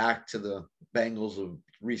just back to the Bengals of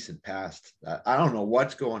recent past. I don't know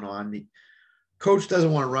what's going on. The coach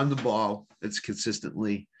doesn't want to run the ball. It's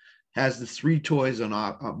consistently has the three toys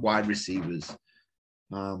on wide receivers.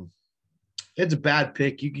 It's a bad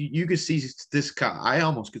pick. You could see this. I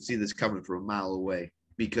almost could see this coming from a mile away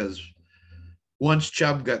because once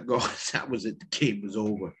Chubb got going, that was it. The game was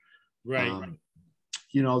over. Right.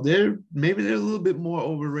 They're a little bit more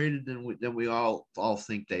overrated than we all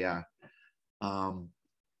think they are. I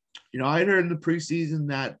heard in the preseason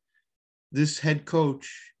that this head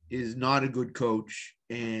coach is not a good coach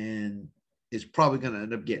and is probably going to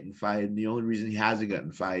end up getting fired. And the only reason he hasn't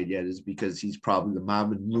gotten fired yet is because he's probably the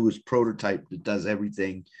Marvin Lewis prototype that does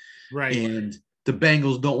everything. Right. And the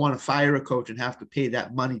Bengals don't want to fire a coach and have to pay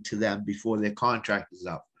that money to them before their contract is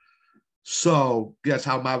up. So that's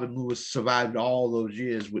how Marvin Lewis survived all those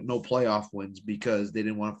years with no playoff wins because they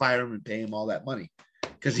didn't want to fire him and pay him all that money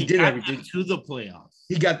because he did everything to the playoffs.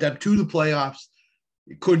 He got them to the playoffs.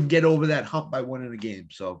 He couldn't get over that hump by winning a game.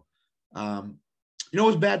 So, it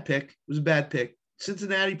was a bad pick. It was a bad pick.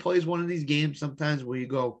 Cincinnati plays one of these games sometimes where you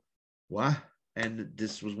go, what? And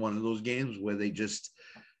this was one of those games where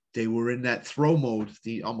they were in that throw mode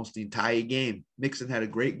almost the entire game. Mixon had a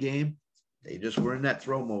great game. They just were in that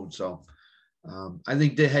throw mode. So I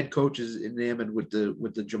think the head coach is enamored with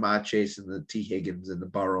the Jamar Chase and the T. Higgins and the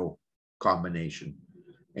Burrow combination.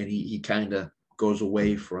 And he kind of goes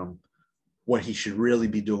away from what he should really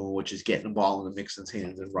be doing, which is getting the ball in the Mixon's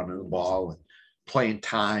hands and running the ball and playing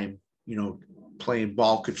time, playing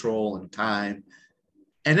ball control and time.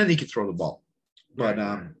 And then he can throw the ball. But,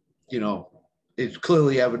 it's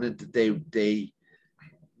clearly evident that they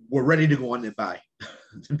were ready to go on their bye.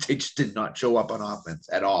 They just did not show up on offense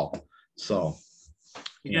at all. So,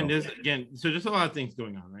 so there's a lot of things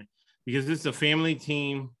going on, right? Because this is a family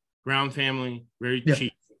team, Brown family, very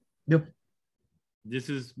cheap. Yep. This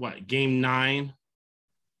is what, game 9.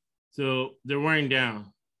 So they're wearing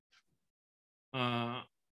down. 2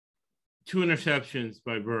 interceptions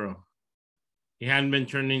by Burrow. He hadn't been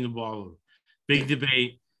turning the ball over. Big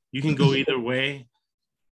debate. You can go either way.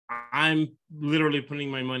 I'm literally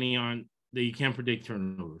putting my money on that you can't predict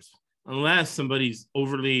turnovers. Unless somebody's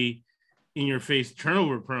overly in your face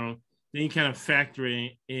turnover prone, then you kind of factor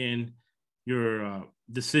in your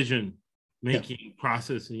decision making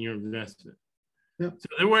process and your investment. So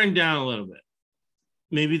they're wearing down a little bit.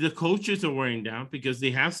 Maybe the coaches are wearing down because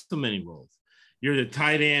they have so many roles. You're the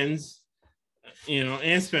tight ends,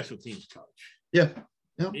 and special teams coach. Yeah.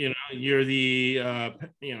 You're the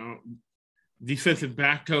defensive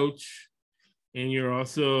back coach, and you're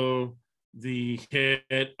also the head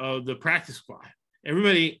of the practice squad.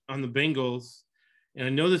 Everybody on the Bengals, and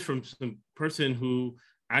I know this from some person who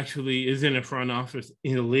actually is in a front office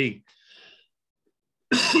in the league.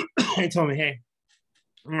 They told me, hey,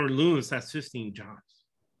 Robert Lewis has 15 jobs.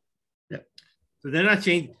 Yeah. So they're not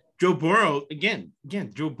changing. Joe Burrow, again,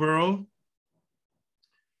 Joe Burrow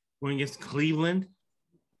going against Cleveland.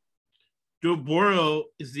 Joe Burrow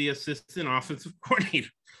is the assistant offensive coordinator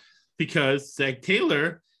because Zach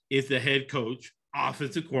Taylor is the head coach,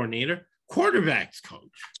 offensive coordinator, quarterbacks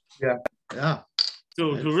coach. Yeah.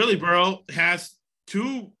 So really, Burrow has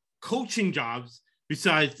 2 coaching jobs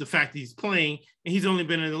besides the fact that he's playing, and he's only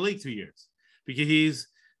been in the league 2 years because he's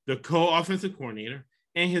the co-offensive coordinator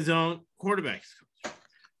and his own quarterbacks coach.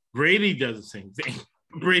 Brady does the same thing.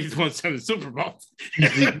 Brady's won 7 Super Bowls.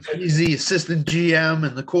 He's the assistant GM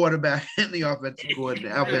and the quarterback and the offensive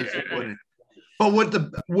coordinator. But with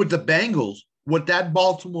the Bengals, what that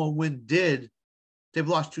Baltimore win did, they've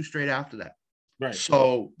lost 2 straight after that. Right.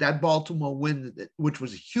 So that Baltimore win, which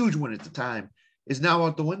was a huge win at the time, is now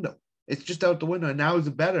out the window. It's just out the window. And now is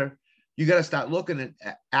it better? You got to start looking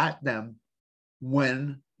at them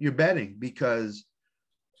when you're betting, because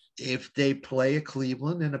if they play a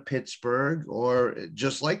Cleveland and a Pittsburgh, or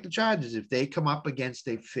just like the Chargers, if they come up against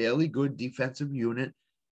a fairly good defensive unit,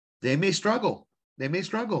 they may struggle. They may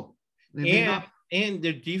not. And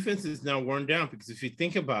their defense is now worn down, because if you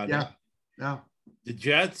think about it, the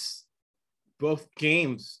Jets, both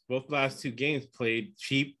last 2 games played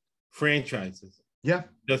cheap franchises. Yeah.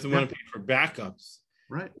 Doesn't want to pay for backups.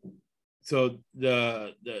 Right. So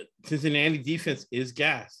the Cincinnati defense is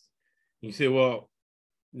gassed. You say, well,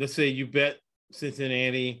 let's say you bet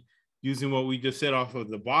Cincinnati using what we just said off of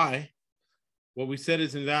the bye. What we said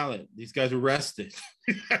is invalid. These guys are rested.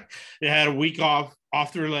 They had a week off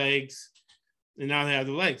their legs, and now they have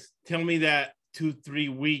the legs. Tell me that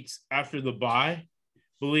 2-3 weeks after the bye.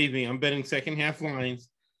 Believe me, I'm betting second half lines.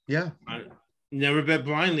 Yeah. I never bet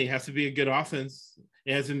blindly. It has to be a good offense.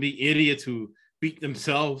 It has to be idiots who beat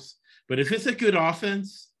themselves. But if it's a good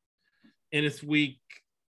offense and it's week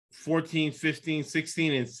 14, 15,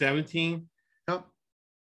 16, and 17,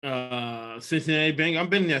 Cincinnati Bengals, I'm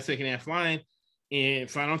betting that second half line. And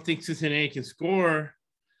if I don't think Cincinnati can score,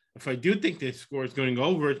 if I do think the score is going to go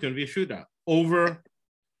over, it's going to be a shootout. Over,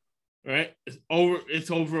 right? It's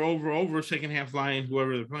over, second half line,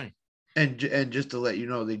 whoever they're playing. And just to let you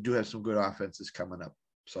know, they do have some good offenses coming up.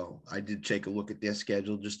 So I did take a look at their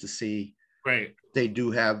schedule just to see. Right. They do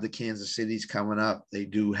have the Kansas City's coming up. They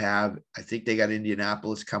do have, I think they got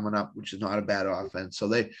Indianapolis coming up, which is not a bad offense. So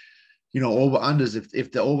they, over-unders,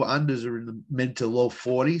 if the over-unders are in the mid to low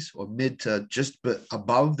 40s or mid to just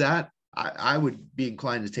above that, I would be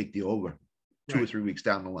inclined to take the over 2 or 3 weeks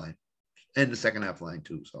down the line, and the second half line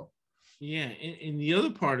too. So, yeah. And the other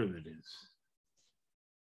part of it is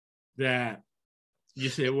that you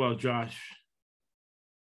say, well, Josh,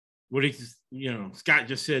 Scott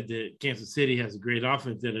just said that Kansas City has a great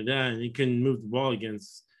offense, and he couldn't move the ball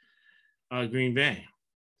against Green Bay.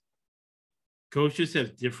 Coaches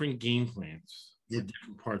have different game plans for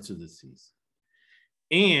different parts of the season.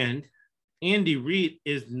 And Andy Reid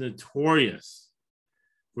is notorious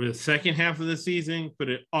for the second half of the season, put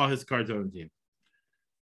all his cards on the table,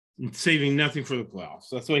 and saving nothing for the playoffs.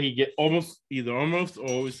 That's why he almost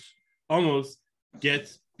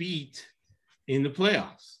gets beat in the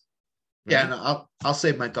playoffs. Right? Yeah, and I'll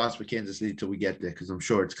save my thoughts for Kansas City till we get there because I'm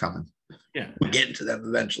sure it's coming. Yeah. We're getting to them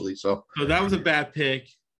eventually. So that was a bad pick.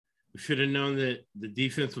 We should have known that the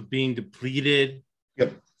defense was being depleted.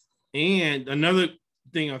 Yep. And another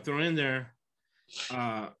thing I'll throw in there,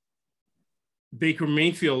 Baker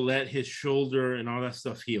Mayfield let his shoulder and all that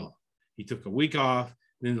stuff heal. He took a week off.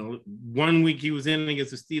 Then the 1 week he was in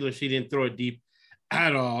against the Steelers, he didn't throw it deep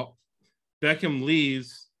at all. Beckham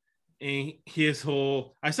leaves, and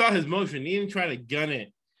I saw his motion. He didn't try to gun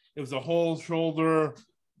it. It was a whole shoulder,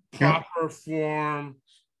 proper form,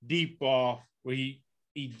 deep ball where he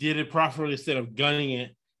did it properly instead of gunning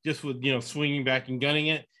it, just with, swinging back and gunning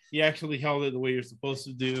it. He actually held it the way you're supposed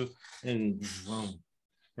to do, and boom,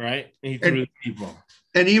 right? And he threw the deep ball.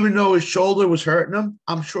 And even though his shoulder was hurting him,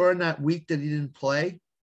 I'm sure in that week that he didn't play,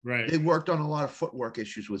 right, they worked on a lot of footwork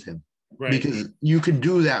issues with him. Right. Because you can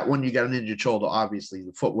do that when you got an injured shoulder, obviously,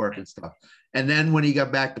 the footwork and stuff. And then when he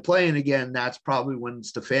got back to playing again, that's probably when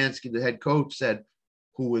Stefanski, the head coach, said,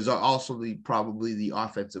 who was also probably the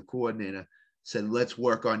offensive coordinator, said, let's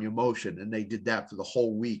work on your motion. And they did that for the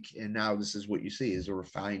whole week. And now this is what you see is a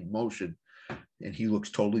refined motion. And he looks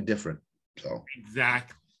totally different. So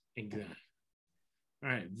Exactly. All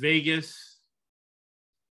right. Vegas,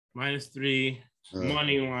 -3,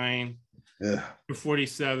 money line. Yeah.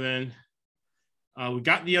 47. We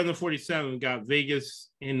got the other 47. We got Vegas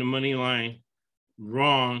in the money line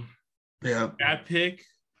wrong. Yeah. Bad pick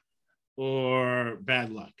or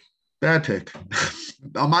bad luck? Bad pick.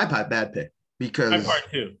 On my part, bad pick. Because My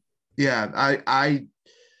part too. Yeah,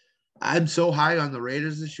 I'm so high on the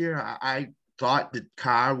Raiders this year. I thought that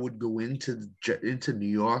Carr would go into New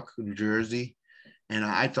York, New Jersey, and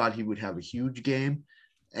I thought he would have a huge game.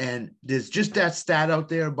 And there's just that stat out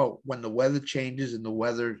there about when the weather changes and the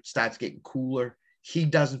weather starts getting cooler, he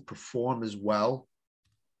doesn't perform as well.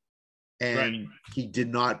 And He did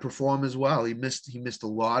not perform as well. He missed a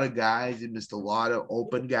lot of guys. He missed a lot of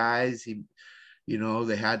open guys.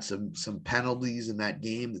 They had some penalties in that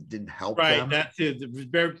game that didn't help them. That's it.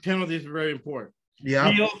 The penalties are very important. Yeah.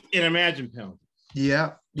 Real and imagined penalties.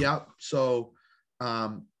 Yeah. So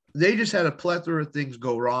they just had a plethora of things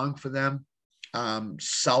go wrong for them.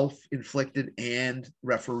 Self-inflicted and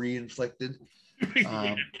referee-inflicted.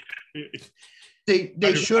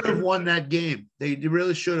 They should have won that game. They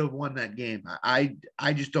really should have won that game. I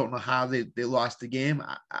just don't know how they lost the game.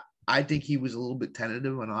 I think he was a little bit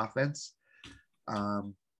tentative on offense. A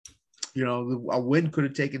win could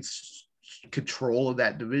have taken control of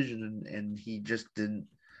that division, and he just didn't.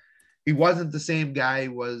 He wasn't the same guy he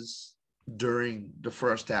was during the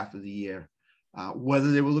first half of the year.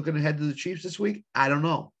 Whether they were looking ahead to the Chiefs this week, I don't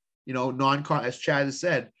know. As Chad has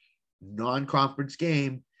said, non-conference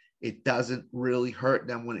game, it doesn't really hurt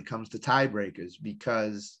them when it comes to tiebreakers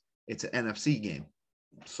because it's an NFC game.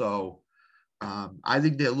 So I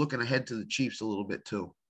think they're looking ahead to the Chiefs a little bit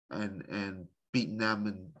too, and beating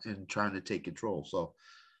them and trying to take control. So,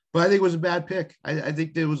 but I think it was a bad pick. I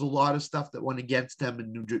think there was a lot of stuff that went against them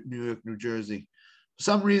in New York, New Jersey. For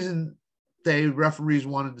some reason, referees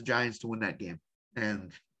wanted the Giants to win that game.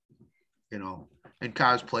 And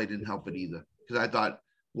Carr's play didn't help it either. Because I thought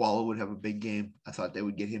Waller would have a big game. I thought they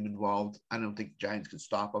would get him involved. I don't think the Giants could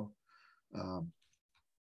stop him.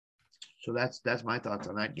 So that's my thoughts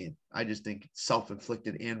on that game. I just think it's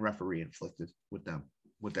self-inflicted and referee-inflicted with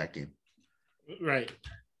that game. Right.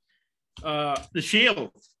 The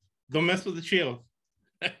Shield. Don't mess with the Shield.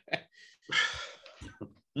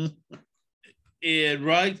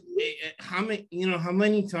 How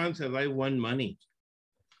many times have I won money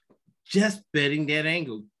just betting that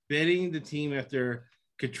angle, betting the team after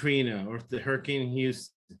Katrina or the Hurricane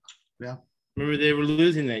Houston? Yeah. Remember they were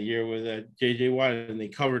losing that year with J.J. Watt, and they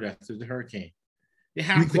covered after the hurricane. They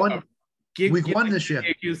have week to one. Give this year.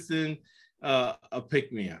 Houston a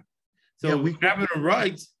pick me up. So having a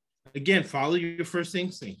right, again, follow your first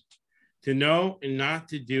instinct. To know and not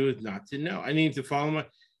to do is not to know. I need to follow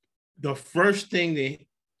the first thing they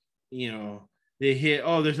hit.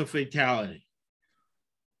 Oh, there's a fatality.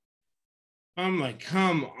 I'm like,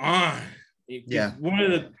 come on. Yeah. One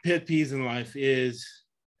of the pet peeves in life is,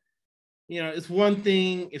 it's one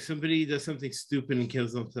thing if somebody does something stupid and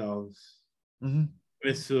kills themselves,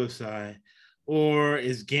 commits suicide, or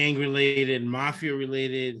is gang related, mafia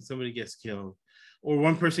related, and somebody gets killed, or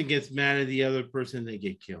one person gets mad at the other person, they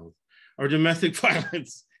get killed, or domestic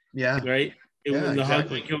violence. Yeah. Right. When the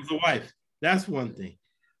husband kills the wife, that's one thing.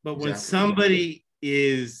 But when somebody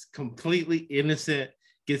is completely innocent,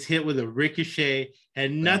 gets hit with a ricochet,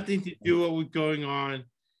 had nothing to do with what was going on,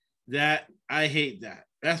 that I hate that.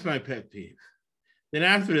 That's my pet peeve. Then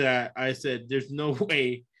after that, I said, there's no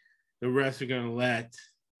way the refs are going to let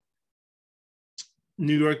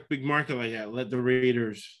New York big market like that, let the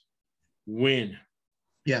Raiders win.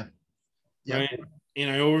 Yeah. Yeah. Right? And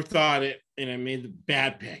I overthought it, and I made the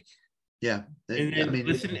bad pick. Yeah. And then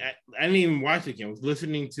I didn't even watch the game. I was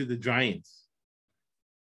listening to the Giants.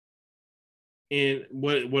 And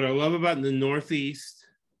what I love about the Northeast,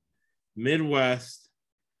 Midwest,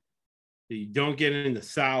 that you don't get in the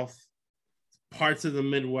South, parts of the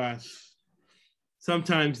Midwest,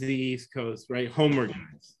 sometimes the East Coast, right? Homer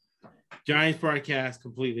guys. Giants broadcast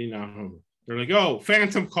completely not homer. They're like, oh,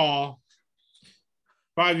 phantom call,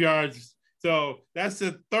 5 yards. So that's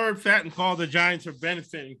the third phantom call the Giants are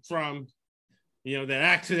benefiting from. You know, that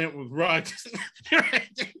accident with Ruggs.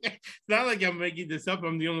 It's not like I'm making this up.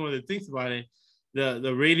 I'm the only one that thinks about it.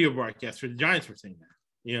 The radio broadcast for the Giants were saying that.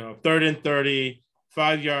 You know, 3rd and 30,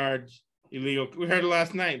 5 yards, illegal. We heard it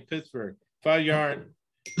last night in Pittsburgh. 5 yard,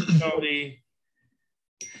 penalty.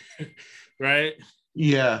 Right?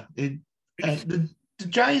 Yeah. The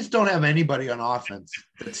Giants don't have anybody on offense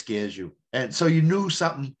that scares you. And so you knew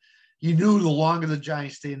something. You knew the longer the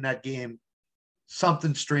Giants stayed in that game,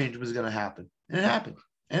 something strange was going to happen. And it happened.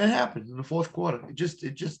 And it happened in the fourth quarter. It just,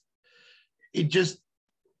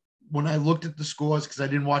 when I looked at the scores, because I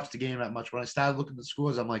didn't watch the game that much, when I started looking at the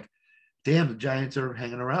scores, I'm like, damn, the Giants are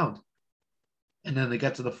hanging around. And then they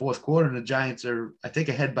got to the fourth quarter, and the Giants are, I think,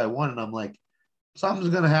 ahead by 1. And I'm like, something's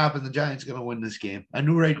going to happen. The Giants are going to win this game. I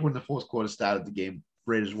knew right when the fourth quarter started, the game,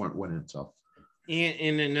 Raiders weren't winning. So,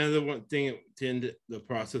 and another one thing to end the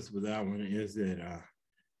process with that one is that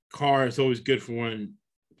Carr is always good for one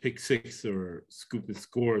pick six or scoop and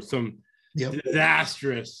score. Some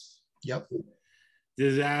disastrous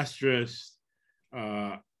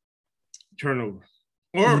turnover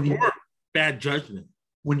or bad judgment.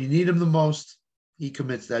 When you need him the most, he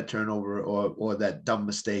commits that turnover or that dumb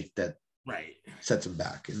mistake that sets him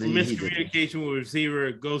back. And then miscommunication with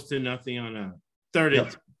receiver goes to nothing on a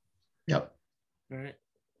 3rd. Yep. All right.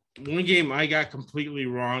 One game I got completely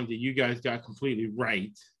wrong that you guys got completely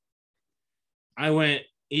right. I went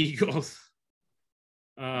Eagles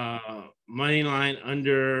money line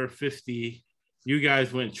under 50. You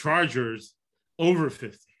guys went Chargers over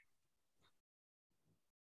 50.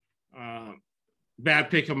 Bad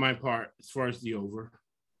pick on my part as far as the over.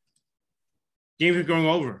 Games are going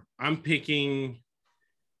over. I'm picking,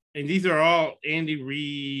 and these are all Andy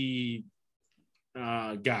Reid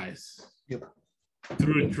guys. Yep.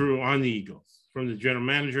 Through and through on the Eagles, from the general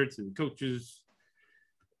manager to the coaches.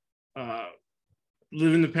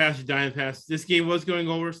 Living the past, dying past. This game was going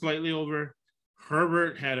over, slightly over.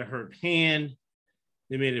 Herbert had a hurt hand.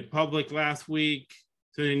 They made it public last week,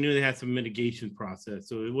 so they knew they had some mitigation process,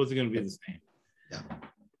 so it wasn't going to be the same. Yeah.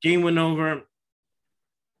 Game went over.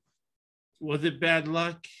 Was it bad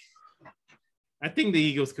luck? I think the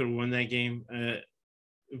Eagles could have won that game,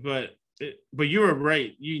 but you were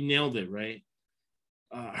right. You nailed it, right?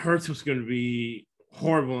 Hurts was going to be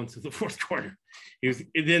horrible into the fourth quarter.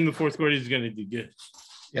 Then the fourth quarter, he was going to do good.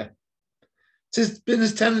 Yeah. It's just been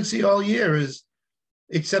his tendency all year is,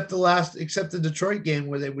 except the Detroit game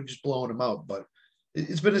where they were just blowing him out. But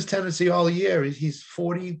it's been his tendency all year. He's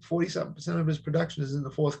 40-something% of his production is in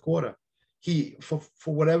the fourth quarter. For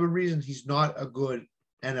whatever reason, he's not a good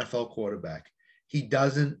NFL quarterback. He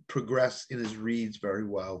doesn't progress in his reads very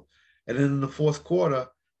well. And then in the fourth quarter,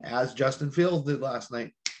 as Justin Fields did last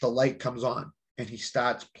night, the light comes on and he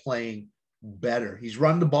starts playing better. He's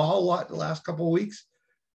run the ball a lot the last couple of weeks.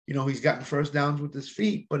 You know, he's gotten first downs with his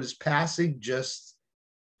feet, but his passing just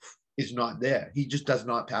is not there. He just does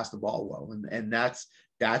not pass the ball well. And that's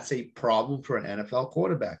a problem for an NFL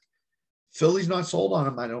quarterback. Philly's not sold on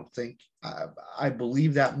him, I don't think. I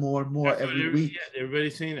believe that more and more every week. Yeah,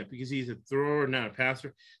 everybody's saying that because he's a thrower, not a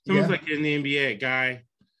passer. It's almost like in the NBA, a guy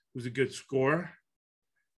who's a good scorer,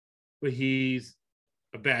 but he's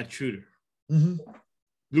a bad shooter. Mm-hmm.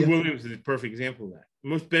 Lou Williams is a perfect example of that.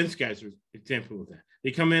 Most bench guys are an example of that.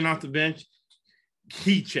 They come in off the bench,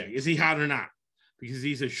 heat check. Is he hot or not? Because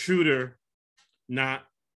he's a shooter,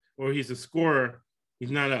 or he's a scorer.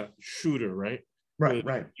 He's not a shooter, right?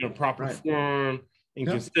 Right. You know, proper form and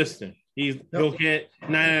consistent. He'll hit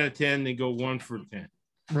 9 out of 10, they go 1 for 10.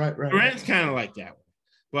 Right. Durant's kind of like that,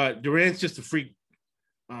 but Durant's just a freak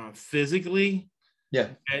physically. Yeah,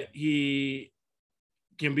 he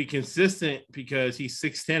can be consistent because he's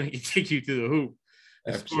 6'10" and can take you to the hoop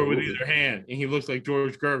and score with either hand, and he looks like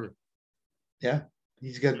George Gervin. Yeah,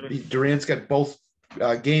 Durant's got both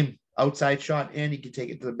game outside shot, and he can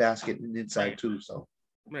take it to the basket and inside too. So.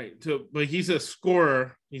 Right. So, but he's a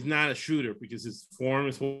scorer. He's not a shooter because his form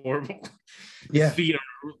is horrible. Yeah. His feet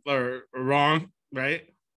are wrong. Right.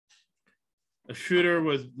 a shooter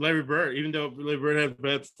was Larry Bird. Even though Larry Bird had a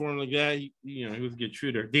bad form like that, he was a good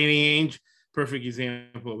shooter. Danny Ainge, perfect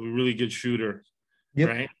example of a really good shooter,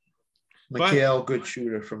 right? McHale, good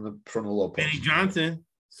shooter from the low post. Benny Johnson,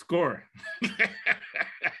 score.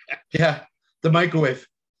 Yeah, the microwave.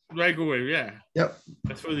 Microwave, yeah. Yep.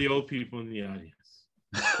 That's for the old people in the audience.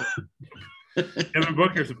 Devin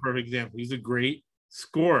Booker's a perfect example. He's a great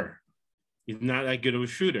scorer. He's not that good of a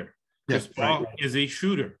shooter. Chris Paul is a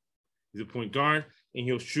shooter. He's a point guard, and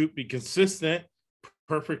he'll shoot, be consistent,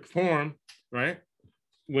 perfect form, right?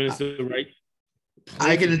 When it's the right.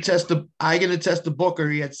 I can attest to Booker.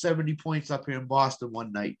 He had 70 points up here in Boston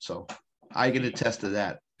one night, so I can attest to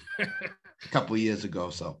that. A couple of years ago,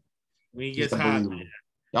 so when he gets hot.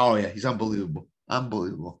 Oh yeah, he's unbelievable.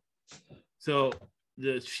 Unbelievable. So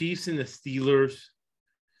the Chiefs and the Steelers,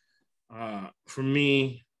 for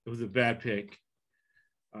me, it was a bad pick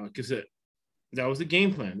because that was a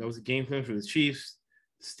game plan. That was a game plan for the Chiefs,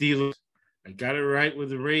 Steelers. I got it right with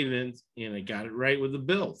the Ravens, and I got it right with the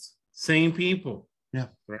Bills. Same people. Yeah.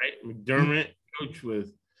 Right? McDermott, coach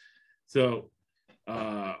with. So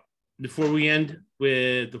before we end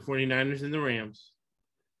with the 49ers and the Rams,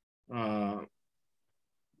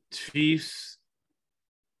 Chiefs,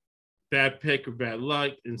 bad pick or bad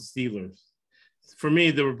luck, and Steelers. For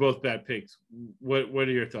me, they were both bad picks. What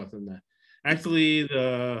are your thoughts on that? Actually,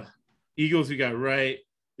 the Eagles we got right.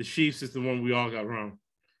 The Chiefs is the one we all got wrong.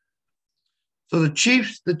 So the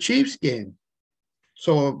Chiefs game.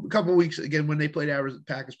 So a couple of weeks again when they played Arizona,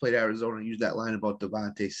 Packers played Arizona, used that line about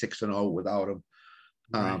Devontae 6-0 without him.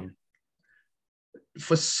 Right.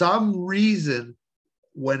 For some reason,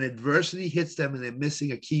 when adversity hits them and they're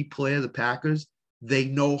missing a key player, the Packers, they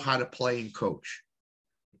know how to play and coach.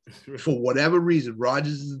 For whatever reason,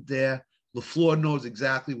 Rodgers isn't there. LaFleur knows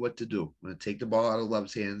exactly what to do. Going to take the ball out of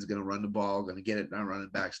Love's hands, going to run the ball, going to get it down, running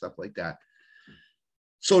back, stuff like that.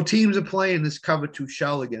 So teams are playing this cover 2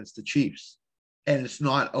 shell against the Chiefs, and it's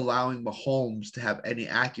not allowing Mahomes to have any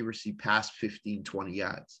accuracy past 15, 20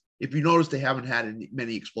 yards. If you notice, they haven't had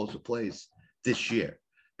many explosive plays this year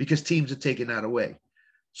because teams are taking that away.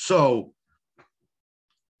 So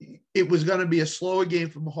it was going to be a slower game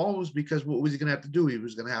for Mahomes because what was he going to have to do? He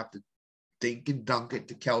was going to have to dink and dunk it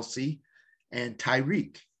to Kelsey and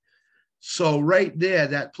Tyreek. So right there,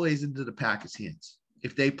 that plays into the Packers' hands.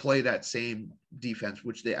 If they play that same defense,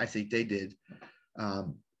 which I think they did,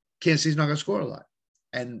 Kansas City's not going to score a lot.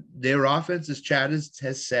 And their offense, as Chad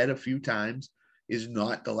has said a few times, is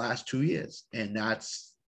not the last 2 years. And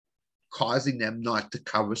that's causing them not to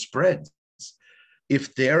cover spreads.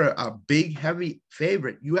 If they're a big, heavy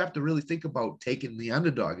favorite, you have to really think about taking the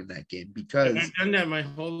underdog in that game because I've done that my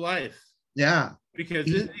whole life. Yeah. Because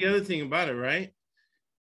this is the other thing about it, right?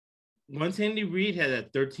 Once Andy Reid had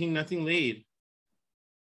that 13-0 lead,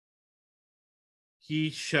 he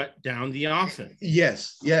shut down the offense.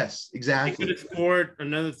 Yes, exactly. He could have scored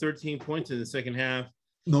another 13 points in the second half.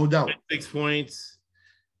 No doubt. 6 points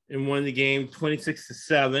and won the game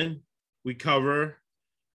 26-7. We cover.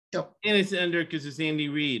 Yep. And it's under because it's Andy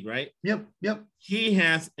Reid, right? Yep. He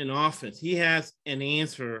has an offense. He has an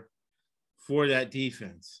answer for that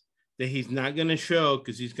defense that he's not going to show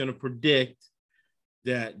because he's going to predict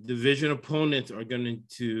that division opponents are going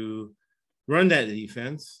to run that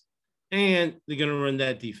defense, and they're going to run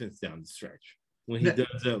that defense down the stretch. When he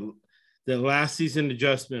does the last season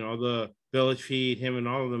adjustment, all the Belichick, him, and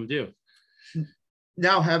all of them do.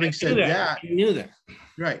 Now, having said that, you knew that.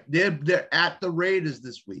 Right. They're at the Raiders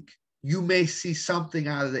this week. You may see something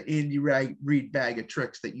out of the Andy Reid bag of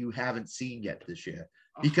tricks that you haven't seen yet this year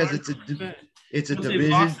because 100%. it's a They've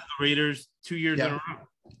division. lost to the Raiders 2 years in a row.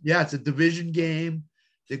 Yeah, it's a division game.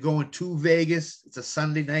 They're going to Vegas. It's a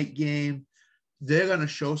Sunday night game. They're going to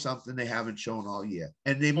show something they haven't shown all year,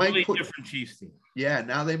 and they might put different Chiefs team. Yeah,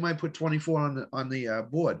 now they might put 24 on the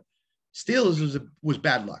board. Steelers was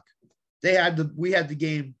bad luck. We had the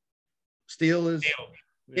game. Steelers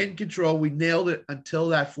in control. We nailed it until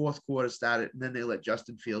that fourth quarter started, and then they let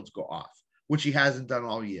Justin Fields go off, which he hasn't done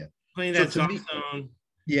all year. Playing that soft zone.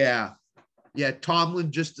 Yeah.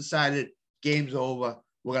 Tomlin just decided game's over.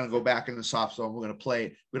 We're going to go back in the soft zone. We're going to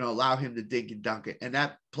play. We're going to allow him to dig and dunk it, and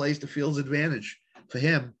that plays to Fields' advantage for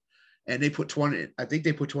him. And they put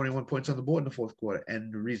 21 points on the board in the fourth quarter.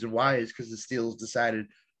 And the reason why is because the Steelers decided,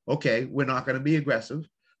 okay, we're not going to be aggressive.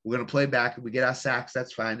 We're going to play back. If we get our sacks,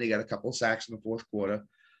 that's fine. They got a couple of sacks in the fourth quarter.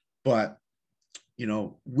 But,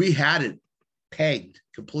 we had it pegged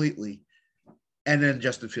completely. And then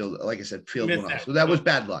Justin Fields, like I said, Fields went off. So that was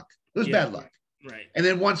bad luck. It was bad luck. Right. And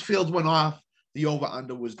then once Fields went off, the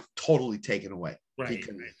over-under was totally taken away. Right.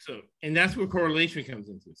 So, and that's where correlation comes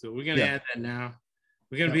into. So we're going to add that now.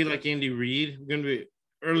 We're going to be like Andy Reid. We're going to be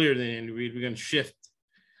earlier than Andy Reid. We're going to shift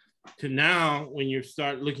to now when you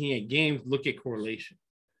start looking at games, look at correlation.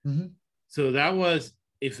 Mm-hmm. So that was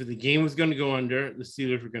if the game was going to go under, the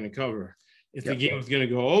Steelers were going to cover. If the game was going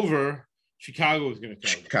to go over, Chicago was going to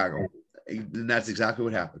cover. Chicago. And that's exactly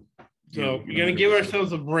what happened. So we're going to give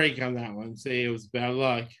ourselves a break on that one. Say it was bad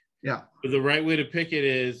luck. Yeah. But the right way to pick it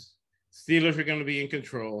is Steelers are going to be in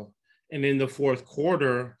control. And in the fourth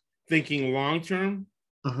quarter, thinking long-term,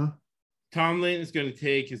 Tomlin is going to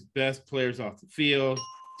take his best players off the field.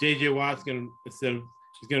 J.J. Watt's going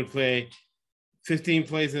to play 15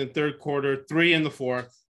 plays in the third quarter, 3 in the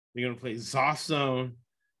fourth. They're going to play soft zone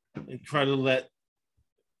and try to let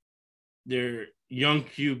their young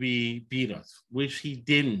QB beat us, which he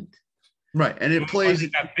didn't. Right, and it plays. He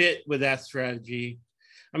got bit with that strategy.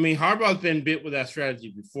 I mean, Harbaugh's been bit with that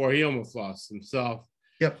strategy before. He almost lost himself.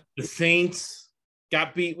 Yep. The Saints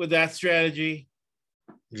got beat with that strategy.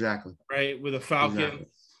 Exactly. Right, with the Falcons. Exactly.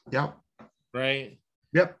 Yep. Right.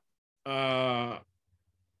 Yep. McDermott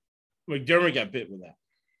got bit with that.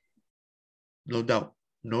 No doubt.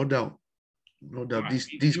 No doubt. No doubt.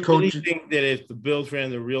 These you coaches really think that if the Bills ran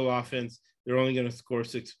the real offense, they're only going to score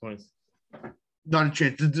 6 points. Not a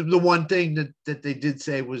chance. The one thing that they did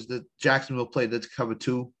say was that Jacksonville played that cover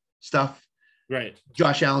 2 stuff. Right.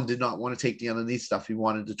 Josh Allen did not want to take the underneath stuff. He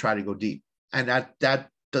wanted to try to go deep, and that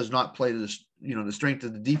does not play to the strength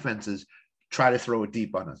of the defenses. Try to throw it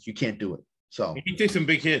deep on us. You can't do it. So he took some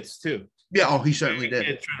big hits too. Yeah. Oh, he certainly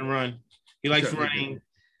did. Trying to run. He likes running. Did.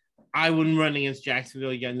 I wouldn't run against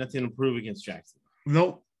Jacksonville. You got nothing to prove against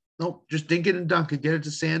Jacksonville. Nope. Just dink it and dunk it. Get it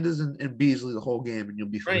to Sanders and Beasley the whole game, and you'll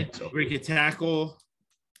be fine. Right. So. Break a tackle.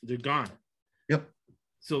 They're gone. Yep.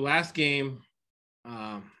 So last game,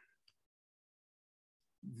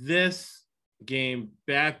 this game,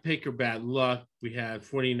 bad pick or bad luck, we had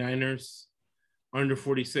 49ers under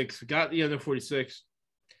 46. We got the under 46.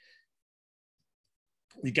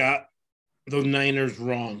 We got the Niners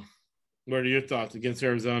wrong. What are your thoughts against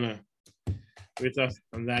Arizona? What are your thoughts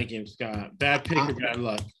on that game, Scott? Bad pick or bad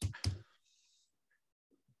luck?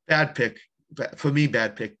 Bad pick. For me,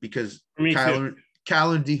 bad pick because Kyler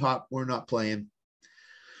and D-Hop were not playing.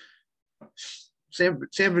 San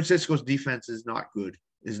Francisco's defense is not good.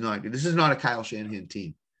 This is not a Kyle Shanahan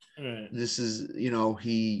team. Right. This is,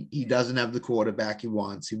 he doesn't have the quarterback he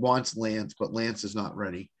wants. He wants Lance, but Lance is not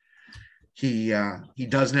ready. He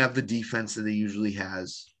doesn't have the defense that he usually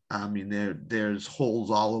has. I mean, there's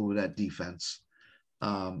holes all over that defense.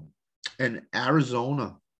 And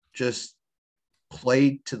Arizona just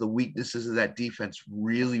played to the weaknesses of that defense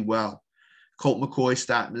really well. Colt McCoy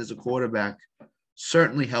starting as a quarterback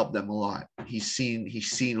certainly helped them a lot. He's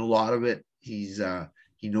seen a lot of it. He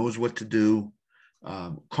knows what to do.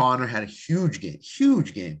 Connor had a huge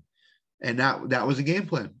game. And that was a game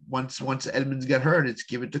plan. Once Edmonds got hurt, it's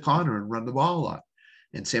give it to Connor and run the ball a lot.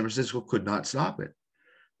 And San Francisco could not stop it.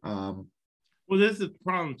 Well, this is the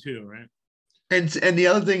problem too, right? And the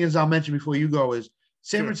other thing is I'll mention before you go is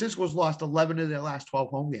San Francisco's lost 11 of their last 12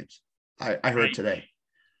 home games. I heard today.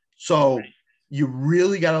 So you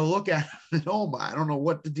really got to look at it at home. I don't know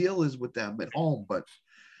what the deal is with them at home, but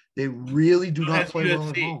they really do not play well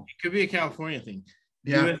at home. It could be a California thing.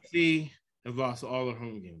 Yeah. USC have lost all their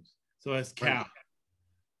home games. So that's Cal. Right.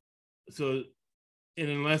 So, and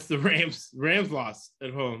unless the Rams lost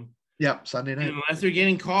at home. Yep, Sunday night. Unless they're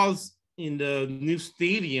getting calls in the new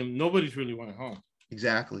stadium, nobody's really went home.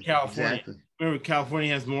 Exactly. California. Exactly. Remember,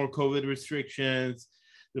 California has more COVID restrictions.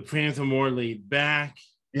 The fans are more laid back.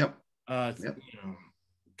 Yep.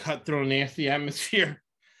 Cutthroat, nasty atmosphere.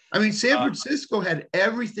 I mean, San Francisco had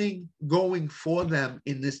everything going for them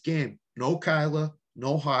in this game. No Kyler,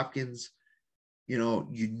 no Hopkins. You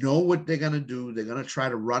know what they're going to do. They're going to try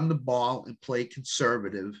to run the ball and play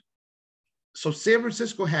conservative. So San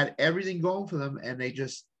Francisco had everything going for them, and they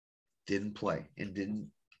just didn't play and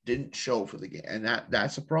didn't show for the game. And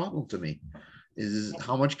that's a problem to me. Is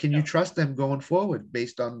how much can you trust them going forward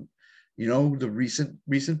based on, the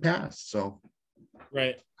recent past. So,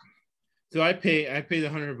 right. So I pay the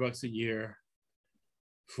 $100 a year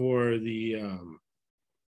for the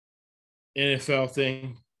NFL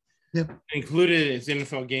thing. Yep. Included is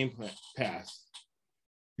NFL Game Pass.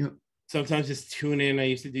 Yep. Sometimes it's tune in. I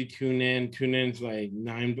used to do tune in. Tune in's like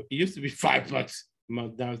 $9. It used to be $5 a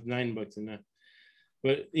month. Now it's $9 a month.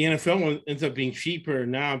 But the NFL one ends up being cheaper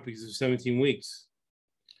now because of 17 weeks.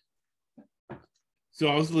 So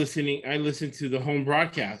I listened to the home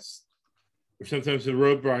broadcast or sometimes the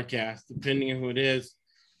road broadcast, depending on who it is,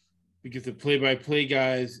 because the play-by-play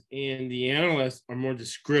guys and the analysts are more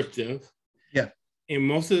descriptive. Yeah. And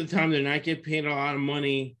most of the time, they're not getting paid a lot of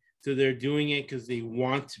money So they're doing it because they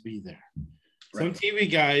want to be there. Right. Some TV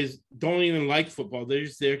guys don't even like football. They're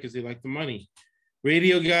just there because they like the money.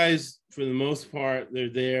 Radio guys, for the most part, they're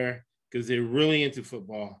there because they're really into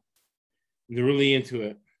football. They're really into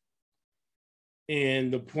it.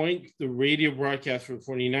 And the point the radio broadcast for the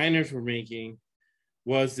 49ers were making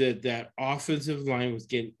was that offensive line was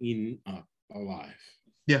getting eaten up alive.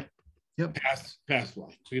 Yeah. Yep. Pass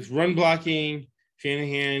block. Because run blocking,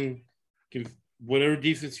 Shanahan can, whatever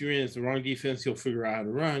defense you're in, it's the wrong defense, he'll figure out how to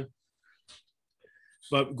run.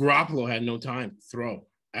 But Garoppolo had no time to throw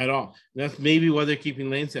at all. That's maybe why they're keeping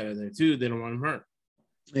Lance out of there too. They don't want him hurt.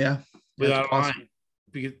 Yeah. Without line.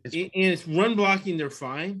 Because it's run blocking, they're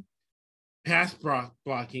fine. Pass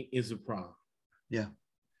blocking is a problem. Yeah.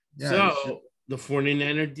 So the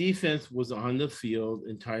 49er defense was on the field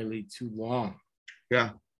entirely too long. Yeah.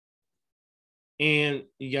 And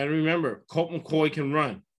you got to remember, Colt McCoy can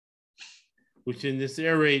run, which in this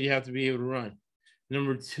air raid, you have to be able to run.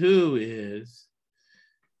 Number two is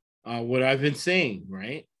what I've been saying,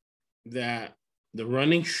 right? That the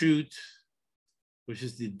running shoot, which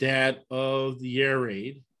is the dad of the air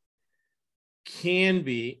raid, can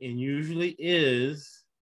be and usually is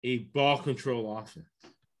a ball control offense.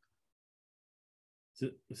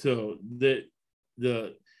 So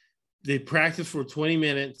they practice for 20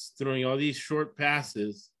 minutes throwing all these short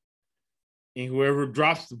passes, and whoever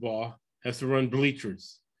drops the ball has to run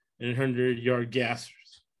bleachers and 100-yard gassers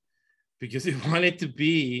because they want it to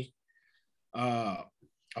be a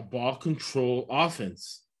ball control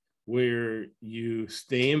offense where you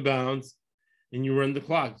stay in bounds and you run the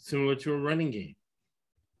clock, similar to a running game.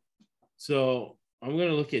 So I'm going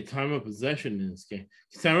to look at time of possession in this game.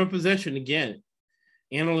 Time of possession, again,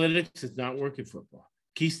 analytics is not working football.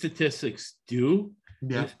 Key statistics do.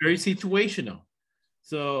 Yeah. It's very situational.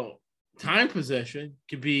 So time possession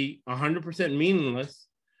could be 100% meaningless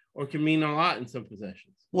or can mean a lot in some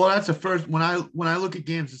possessions. Well, that's the first, when I look at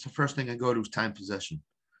games, it's the first thing I go to is time possession.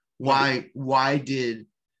 Why did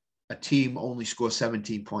a team only score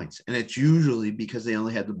 17 points? And it's usually because they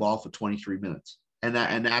only had the ball for 23 minutes. And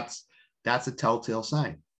that's a telltale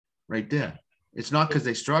sign right there. It's not because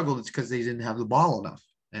they struggled, it's because they didn't have the ball enough.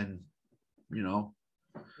 And, you know.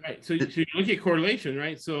 Right. So you look at correlation,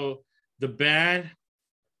 right? So the bad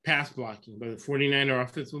pass blocking by the 49er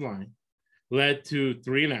offensive line led to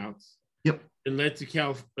 3 and outs. Yep. It led to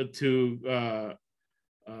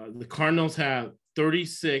the Cardinals have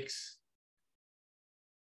 36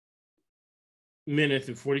 minutes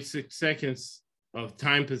and 46 seconds of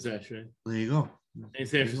time possession. There you go. And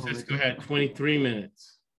San Francisco had 23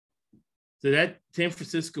 minutes. So that San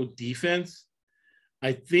Francisco defense,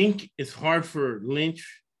 I think it's hard for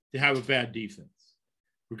Lynch to have a bad defense,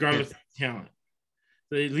 regardless of talent.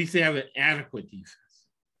 So at least they have an adequate defense.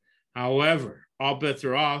 However, all bets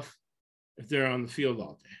are off if they're on the field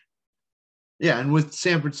all day. Yeah, and with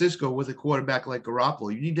San Francisco, with a quarterback like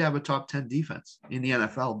Garoppolo, you need to have a top 10 defense in the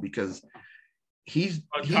NFL because he's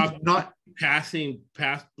not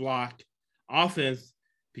pass block offense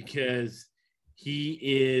because he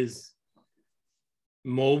is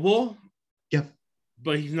mobile. Yep.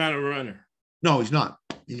 But he's not a runner. No, he's not.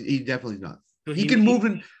 He definitely is not. So he can move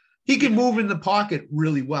in the pocket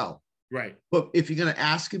really well. Right. But if you're going to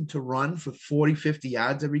ask him to run for 40, 50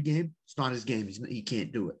 yards every game, it's not his game. He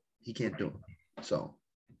can't do it. He can't do it. So.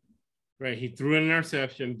 Right. He threw an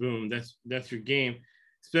interception. Boom. That's your game,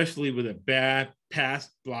 especially with a bad pass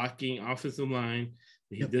blocking offensive line.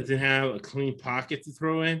 He doesn't have a clean pocket to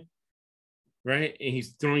throw in. Right. And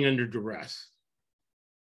he's throwing under duress.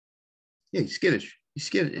 Yeah, he's skittish. It's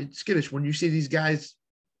skittish when you see these guys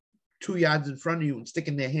 2 yards in front of you and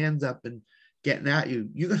sticking their hands up and getting at you.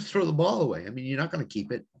 You're going to throw the ball away. I mean, you're not going to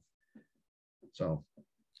keep it. So.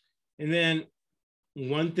 And then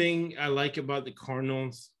one thing I like about the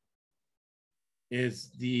Cardinals is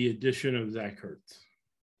the addition of Zach Ertz.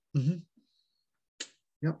 Mm-hmm.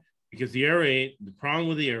 Yep. Because the air raid, the problem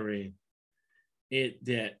with the air raid, it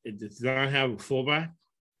does not have a fullback,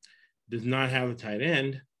 does not have a tight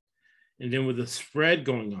end. And then with the spread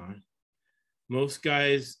going on, most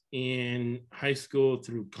guys in high school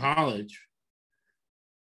through college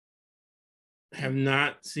have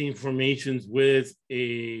not seen formations with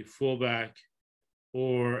a fullback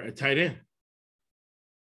or a tight end.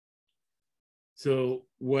 So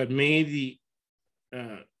what made the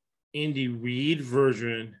Andy Reid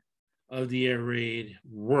version of the air raid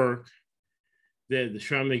work, the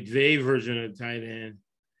Sean McVay version of the tight end,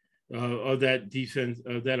 of that defense,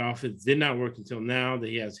 of that offense did not work until now that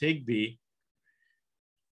he has Higbee,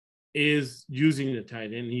 is using the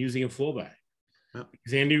tight end and using a fullback. Yep.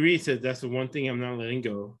 Because Andy Reid said that's the one thing I'm not letting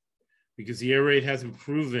go, because the air raid hasn't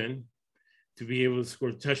proven to be able to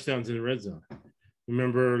score touchdowns in the red zone.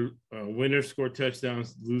 Remember, winners score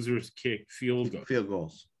touchdowns, losers kick field goals. Field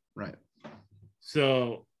goals, right.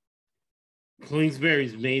 So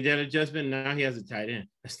Kingsbury's made that adjustment. Now he has a tight end.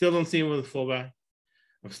 I still don't see him with a fullback.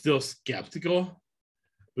 I'm still skeptical,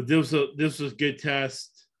 but this was a good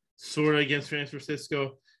test, sort of, against San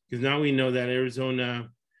Francisco, because now we know that Arizona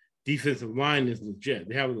defensive line is legit.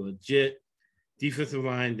 They have a legit defensive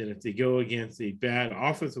line that if they go against a bad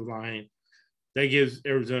offensive line, that gives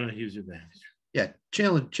Arizona a huge advantage. Yeah,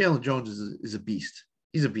 Chandler Jones is a beast.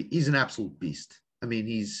 He's an absolute beast. I mean,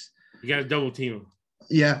 you got to double team him.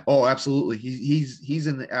 Yeah. Oh, absolutely. He's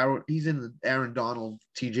in the Aaron Donald,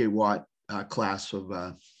 T.J. Watt class of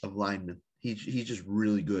linemen. He's just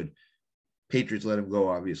really good. Patriots let him go,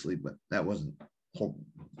 obviously, but that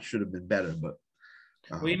should have been better. But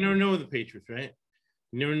well, you never know with the Patriots, right?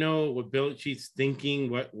 You never know what Belichick's thinking,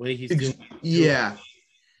 what way he's doing. Yeah,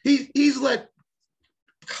 he's let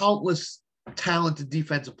countless talented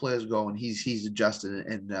defensive players go, and he's adjusted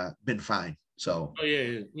and been fine. So he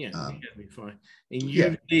has been fine. And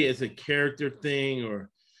usually it's a character thing, or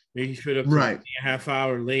maybe he showed up a half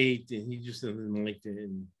hour late, and he just doesn't like it.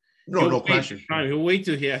 And no question. He'll wait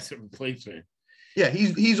till he has a replacement. Yeah,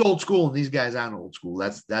 he's old school, and these guys aren't old school.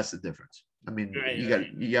 That's the difference. I mean,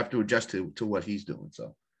 you have to adjust to what he's doing.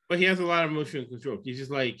 So, but he has a lot of emotional control. He's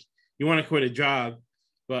just like, you want to quit a job,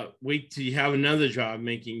 but wait till you have another job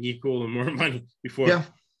making equal or more money before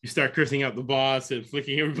you start cursing out the boss and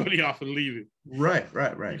flicking everybody off and leaving. Right. So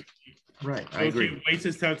I agree. He waits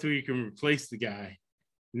his time till you can replace the guy,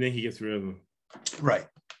 and then he gets rid of him. Right.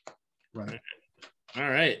 All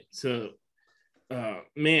right. So,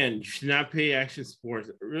 man, you should not pay Action Sports.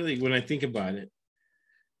 Really, when I think about it,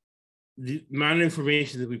 the amount of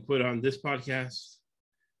information that we put on this podcast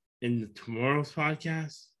and tomorrow's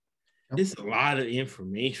podcast, it's a lot of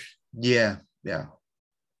information. Yeah. That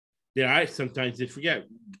I sometimes did forget.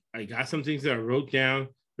 I got some things that I wrote down.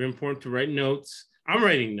 Very important to write notes. I'm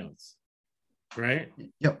writing notes, right?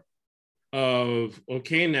 Yep. Now,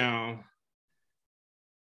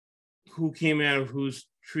 who came out of whose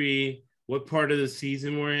tree? What part of the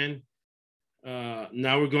season we're in?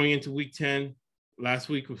 Now we're going into week 10. Last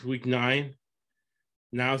week was week 9.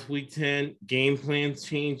 Now it's week 10. Game plans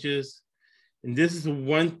changes. And this is the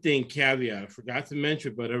one thing caveat I forgot to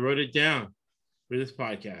mention, but I wrote it down for this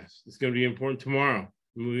podcast. It's going to be important tomorrow.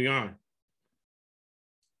 Moving on.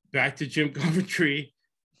 Back to Jim Coventry.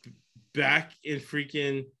 Back in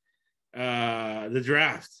freaking the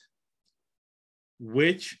draft.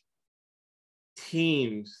 Which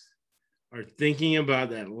teams are thinking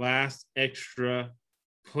about that last extra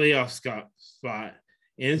playoff spot,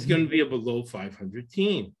 and it's going to be a below 500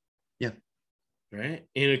 team. Yeah. Right?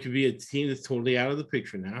 And it could be a team that's totally out of the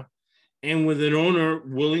picture now, and with an owner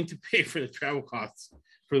willing to pay for the travel costs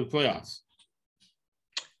for the playoffs,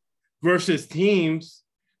 versus teams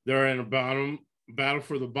that are in a battle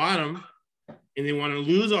for the bottom, and they want to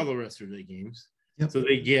lose all the rest of their games, so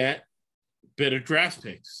they get better draft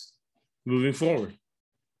picks moving forward.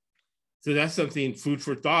 So that's something, food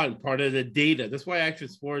for thought, and part of the data. That's why Action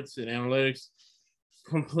Sports and Analytics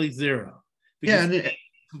complete zero. Because they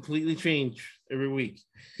completely change every week.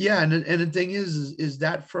 Yeah, and the thing is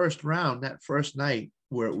that first round, that first night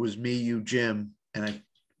where it was me, you, Jim, and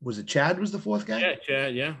was it Chad was the fourth guy? Yeah,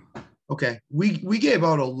 Chad, yeah. Okay. We gave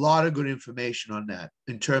out a lot of good information on that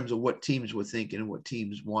in terms of what teams were thinking and what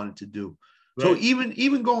teams wanted to do. Right. So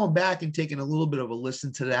even going back and taking a little bit of a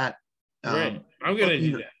listen to that. Right. I'm gonna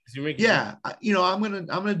do that. I'm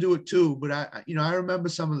gonna do it too. But I remember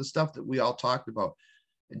some of the stuff that we all talked about,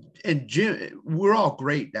 and Jim, we're all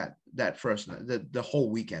great that first night, the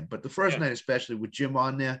whole weekend, but the first night especially with Jim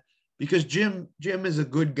on there, because Jim is a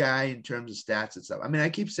good guy in terms of stats and stuff. I mean, I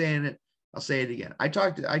keep saying it. I'll say it again. I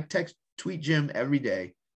tweet Jim every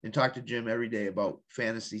day and talk to Jim every day about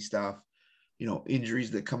fantasy stuff.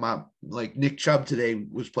 Injuries that come up. Like Nick Chubb today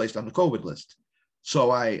was placed on the COVID list.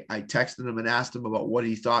 So I texted him and asked him about what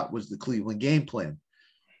he thought was the Cleveland game plan.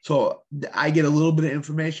 So I get a little bit of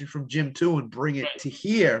information from Jim too and bring it to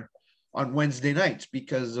here on Wednesday nights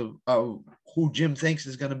because of who Jim thinks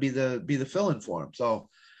is going to be the fill-in for him. So,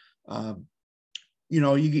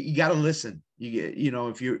 you got to listen.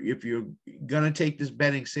 If you're going to take this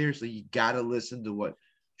betting seriously, you got to listen to what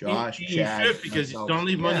Josh, Chad, because you don't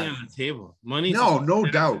leave money on the table. Money, no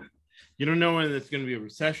doubt. You don't know when there's going to be a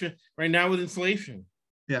recession. Right now with inflation.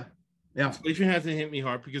 Yeah. Inflation hasn't hit me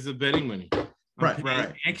hard because of betting money. I'm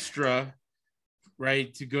paying extra,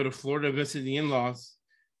 to go to Florida visit the in-laws.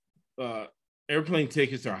 Airplane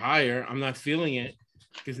tickets are higher. I'm not feeling it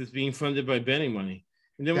because it's being funded by betting money.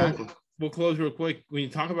 And then we'll close real quick. When you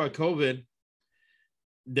talk about COVID,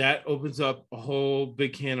 that opens up a whole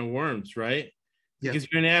big can of worms, right? Yeah. Because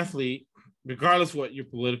you're an athlete, regardless what your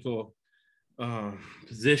political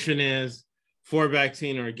position is for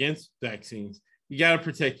vaccine or against vaccines, you got to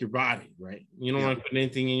protect your body, right? You don't want to put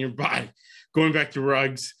anything in your body. Going back to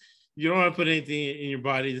rugs, you don't want to put anything in your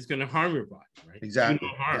body that's going to harm your body, right? Exactly.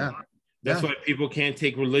 That's why people can't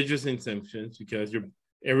take religious exemptions, because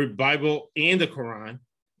every Bible and the Quran,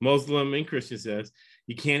 Muslim and Christian, says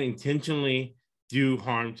you can't intentionally do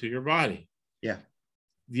harm to your body. Yeah.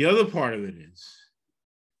 The other part of it is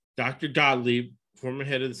Dr. Gottlieb, former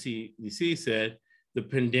head of the CDC, said the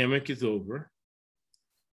pandemic is over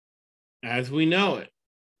as we know it.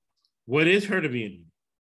 What is herd immunity?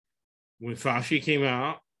 When Fauci came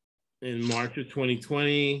out in March of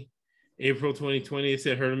 2020, April 2020, it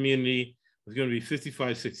said herd immunity was going to be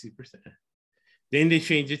 55, 60%. Then they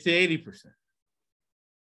changed it to 80%.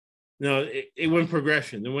 No, it went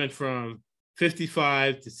progression. It went from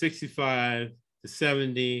 55 to 65 to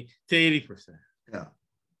 70 to 80%. Yeah.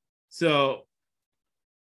 So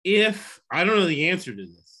if I don't know the answer to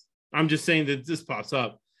this, I'm just saying that this pops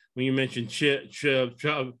up when you mention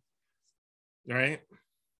Chubb, right?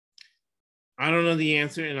 I don't know the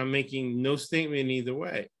answer, and I'm making no statement either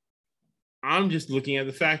way. I'm just looking at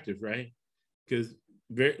the factors, right? Because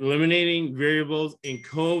eliminating variables and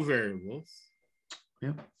covariables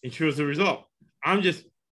ensures the result. I'm just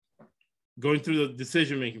going through the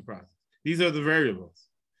decision-making process. These are the variables.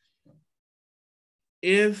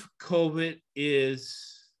 If COVID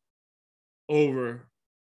is over,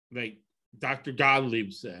 like Dr.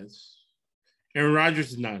 Gottlieb says, Aaron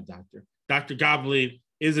Rodgers is not a doctor. Dr. Gottlieb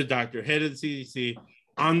is a doctor, head of the CDC,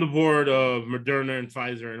 on the board of Moderna and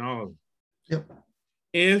Pfizer and all of them. Yep.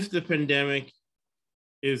 If the pandemic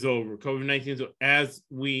is over, COVID-19 is over, as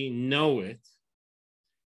we know it,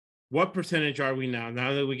 what percentage are we now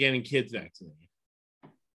that we're getting kids vaccinated?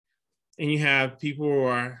 And you have people who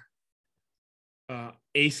are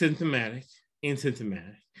asymptomatic,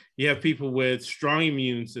 asymptomatic. You have people with strong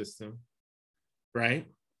immune system, right?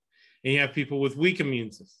 And you have people with weak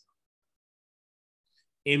immune system.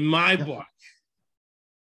 In my book,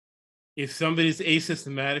 if somebody's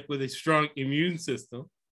asymptomatic with a strong immune system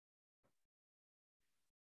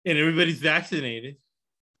and everybody's vaccinated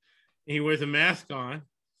and he wears a mask on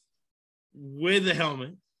with a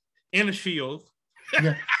helmet and a shield,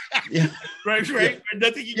 right,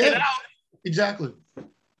 nothing you get out. Exactly.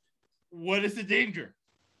 What is the danger?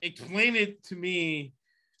 Explain it to me,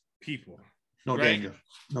 people. No danger.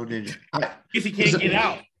 No danger. Because you can't get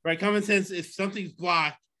out, right? Common sense, if something's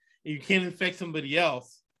blocked and you can't infect somebody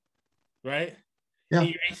else, right? Yeah. And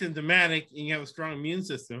you're asymptomatic and you have a strong immune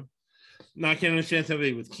system. Now I can understand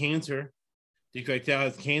somebody with cancer, like that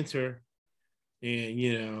has cancer,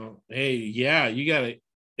 and hey, yeah, you gotta,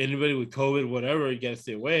 anybody with COVID, whatever, you gotta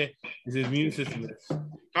stay away because his immune system is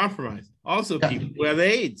compromised. Also, people who have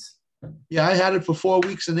AIDS. Yeah, I had it for 4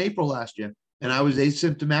 weeks in April last year, and I was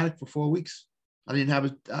asymptomatic for 4 weeks. I didn't have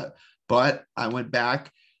it, but I went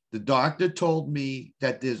back. The doctor told me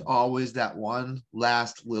that there's always that one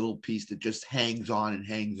last little piece that just hangs on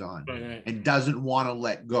and doesn't want to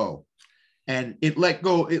let go. And it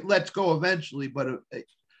lets go eventually, but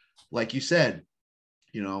like you said,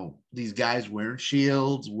 these guys wearing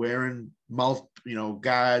shields, wearing mouth,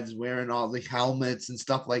 guards, wearing all the helmets and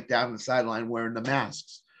stuff like that on the sideline, wearing the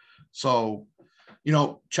masks. So,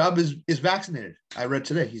 Chubb is vaccinated. I read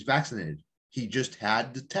today he's vaccinated. He just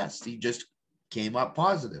had the test. He just came up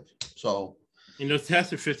positive. So, and those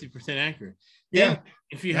tests are 50% accurate. Yeah. And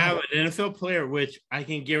if you have an NFL player, which I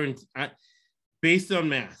can guarantee, based on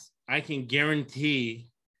math, I can guarantee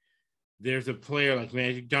there's a player like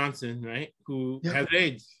Magic Johnson, right, who has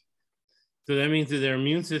AIDS. So that means that their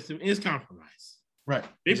immune system is compromised. Right.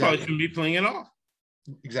 They probably shouldn't be playing at all.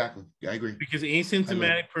 Exactly. I agree. Because an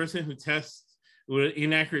asymptomatic person who tests with an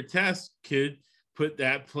inaccurate test could put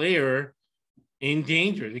that player in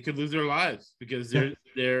danger. They could lose their lives because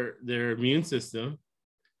their immune system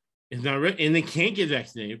is not ready, and they can't get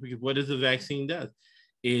vaccinated because what does the vaccine do?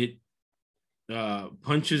 It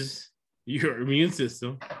punches your immune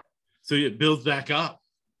system so it builds back up.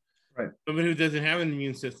 Right. Somebody who doesn't have an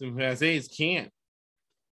immune system who has AIDS can't.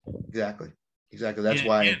 Exactly. That's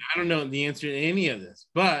why I don't know the answer to any of this,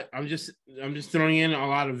 but I'm just throwing in a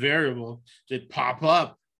lot of variables that pop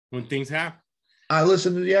up when things happen. I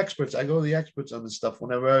listen to the experts. I go to the experts on this stuff.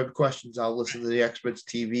 Whenever I have questions, I'll listen to the experts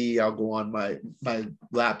TV. I'll go on my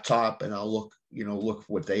laptop and I'll look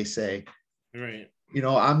what they say. Right.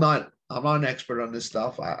 I'm not an expert on this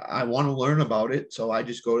stuff. I want to learn about it. So I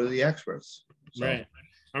just go to the experts. So. Right.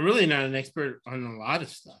 I'm really not an expert on a lot of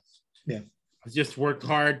stuff. Yeah. I just worked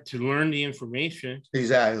hard to learn the information.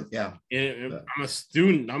 Exactly. Yeah. And I'm a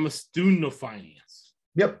student. I'm a student of finance.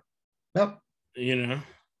 Yep. Yep. You know,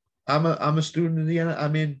 I'm a student of the. I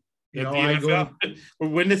mean, you know, I go. We're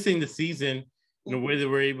witnessing the season in a way that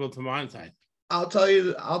we're able to monetize. I'll tell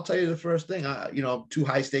you the first thing. You know, 2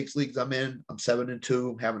 high stakes leagues I'm in. I'm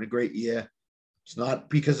 7-2. I'm having a great year. It's not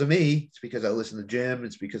because of me. It's because I listen to Jim.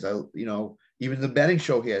 It's because you know, even the betting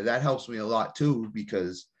show here, that helps me a lot too,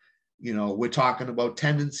 because, you know, we're talking about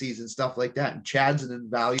tendencies and stuff like that. And Chad's an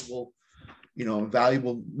invaluable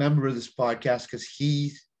member of this podcast because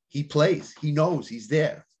he plays. He knows he's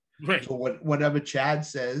there. Right. So whatever Chad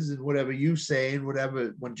says and whatever you say and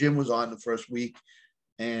whatever, when Jim was on the first week,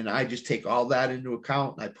 and I just take all that into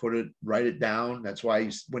account and I write it down. That's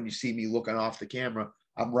why when you see me looking off the camera,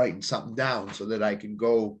 I'm writing something down so that I can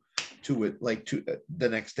go to it the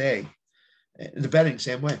next day. And the betting,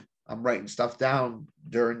 same way. I'm writing stuff down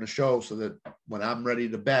during the show so that when I'm ready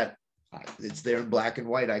to bet, it's there in black and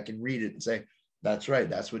white. I can read it and say, that's right.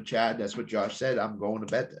 That's what Josh said. I'm going to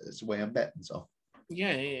bet that. That's the way I'm betting. So, yeah.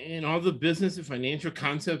 And all the business and financial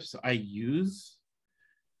concepts I use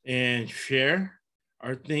and share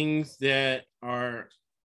are things that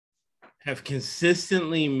have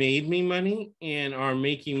consistently made me money and are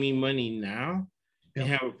making me money now, and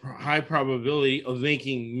have a high probability of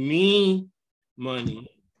making me money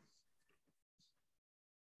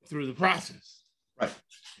through the process. Right.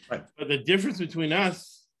 But the difference between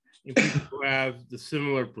us and people who have the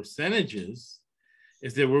similar percentages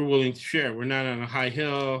is that we're willing to share. We're not on a high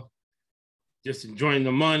hill, just enjoying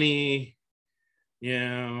the money, you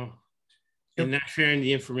know, and not sharing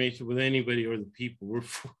the information with anybody or the people. We're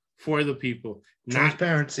for the people.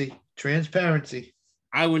 Transparency.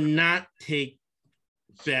 I would not take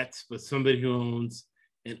bets with somebody who owns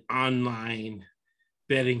an online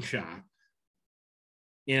betting shop.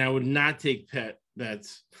 And I would not take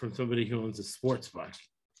bets from somebody who owns a sports book.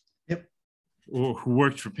 Yep. Or who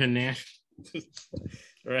works for Penn National.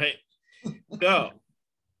 Right? So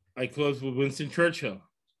I close with Winston Churchill.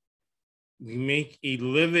 You make a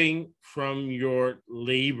living from your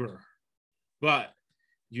labor, but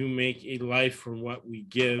you make a life from what we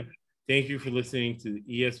give. Thank you for listening to the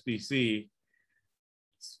ESBC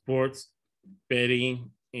Sports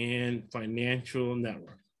Betting and Financial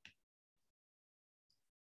Network.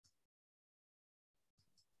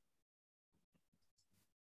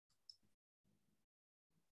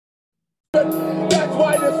 That's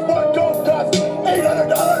why this sport don't cost $800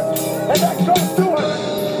 and that costs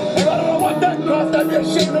 $200. If I don't know what that costs, I'd be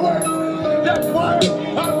ashamed to work. That's why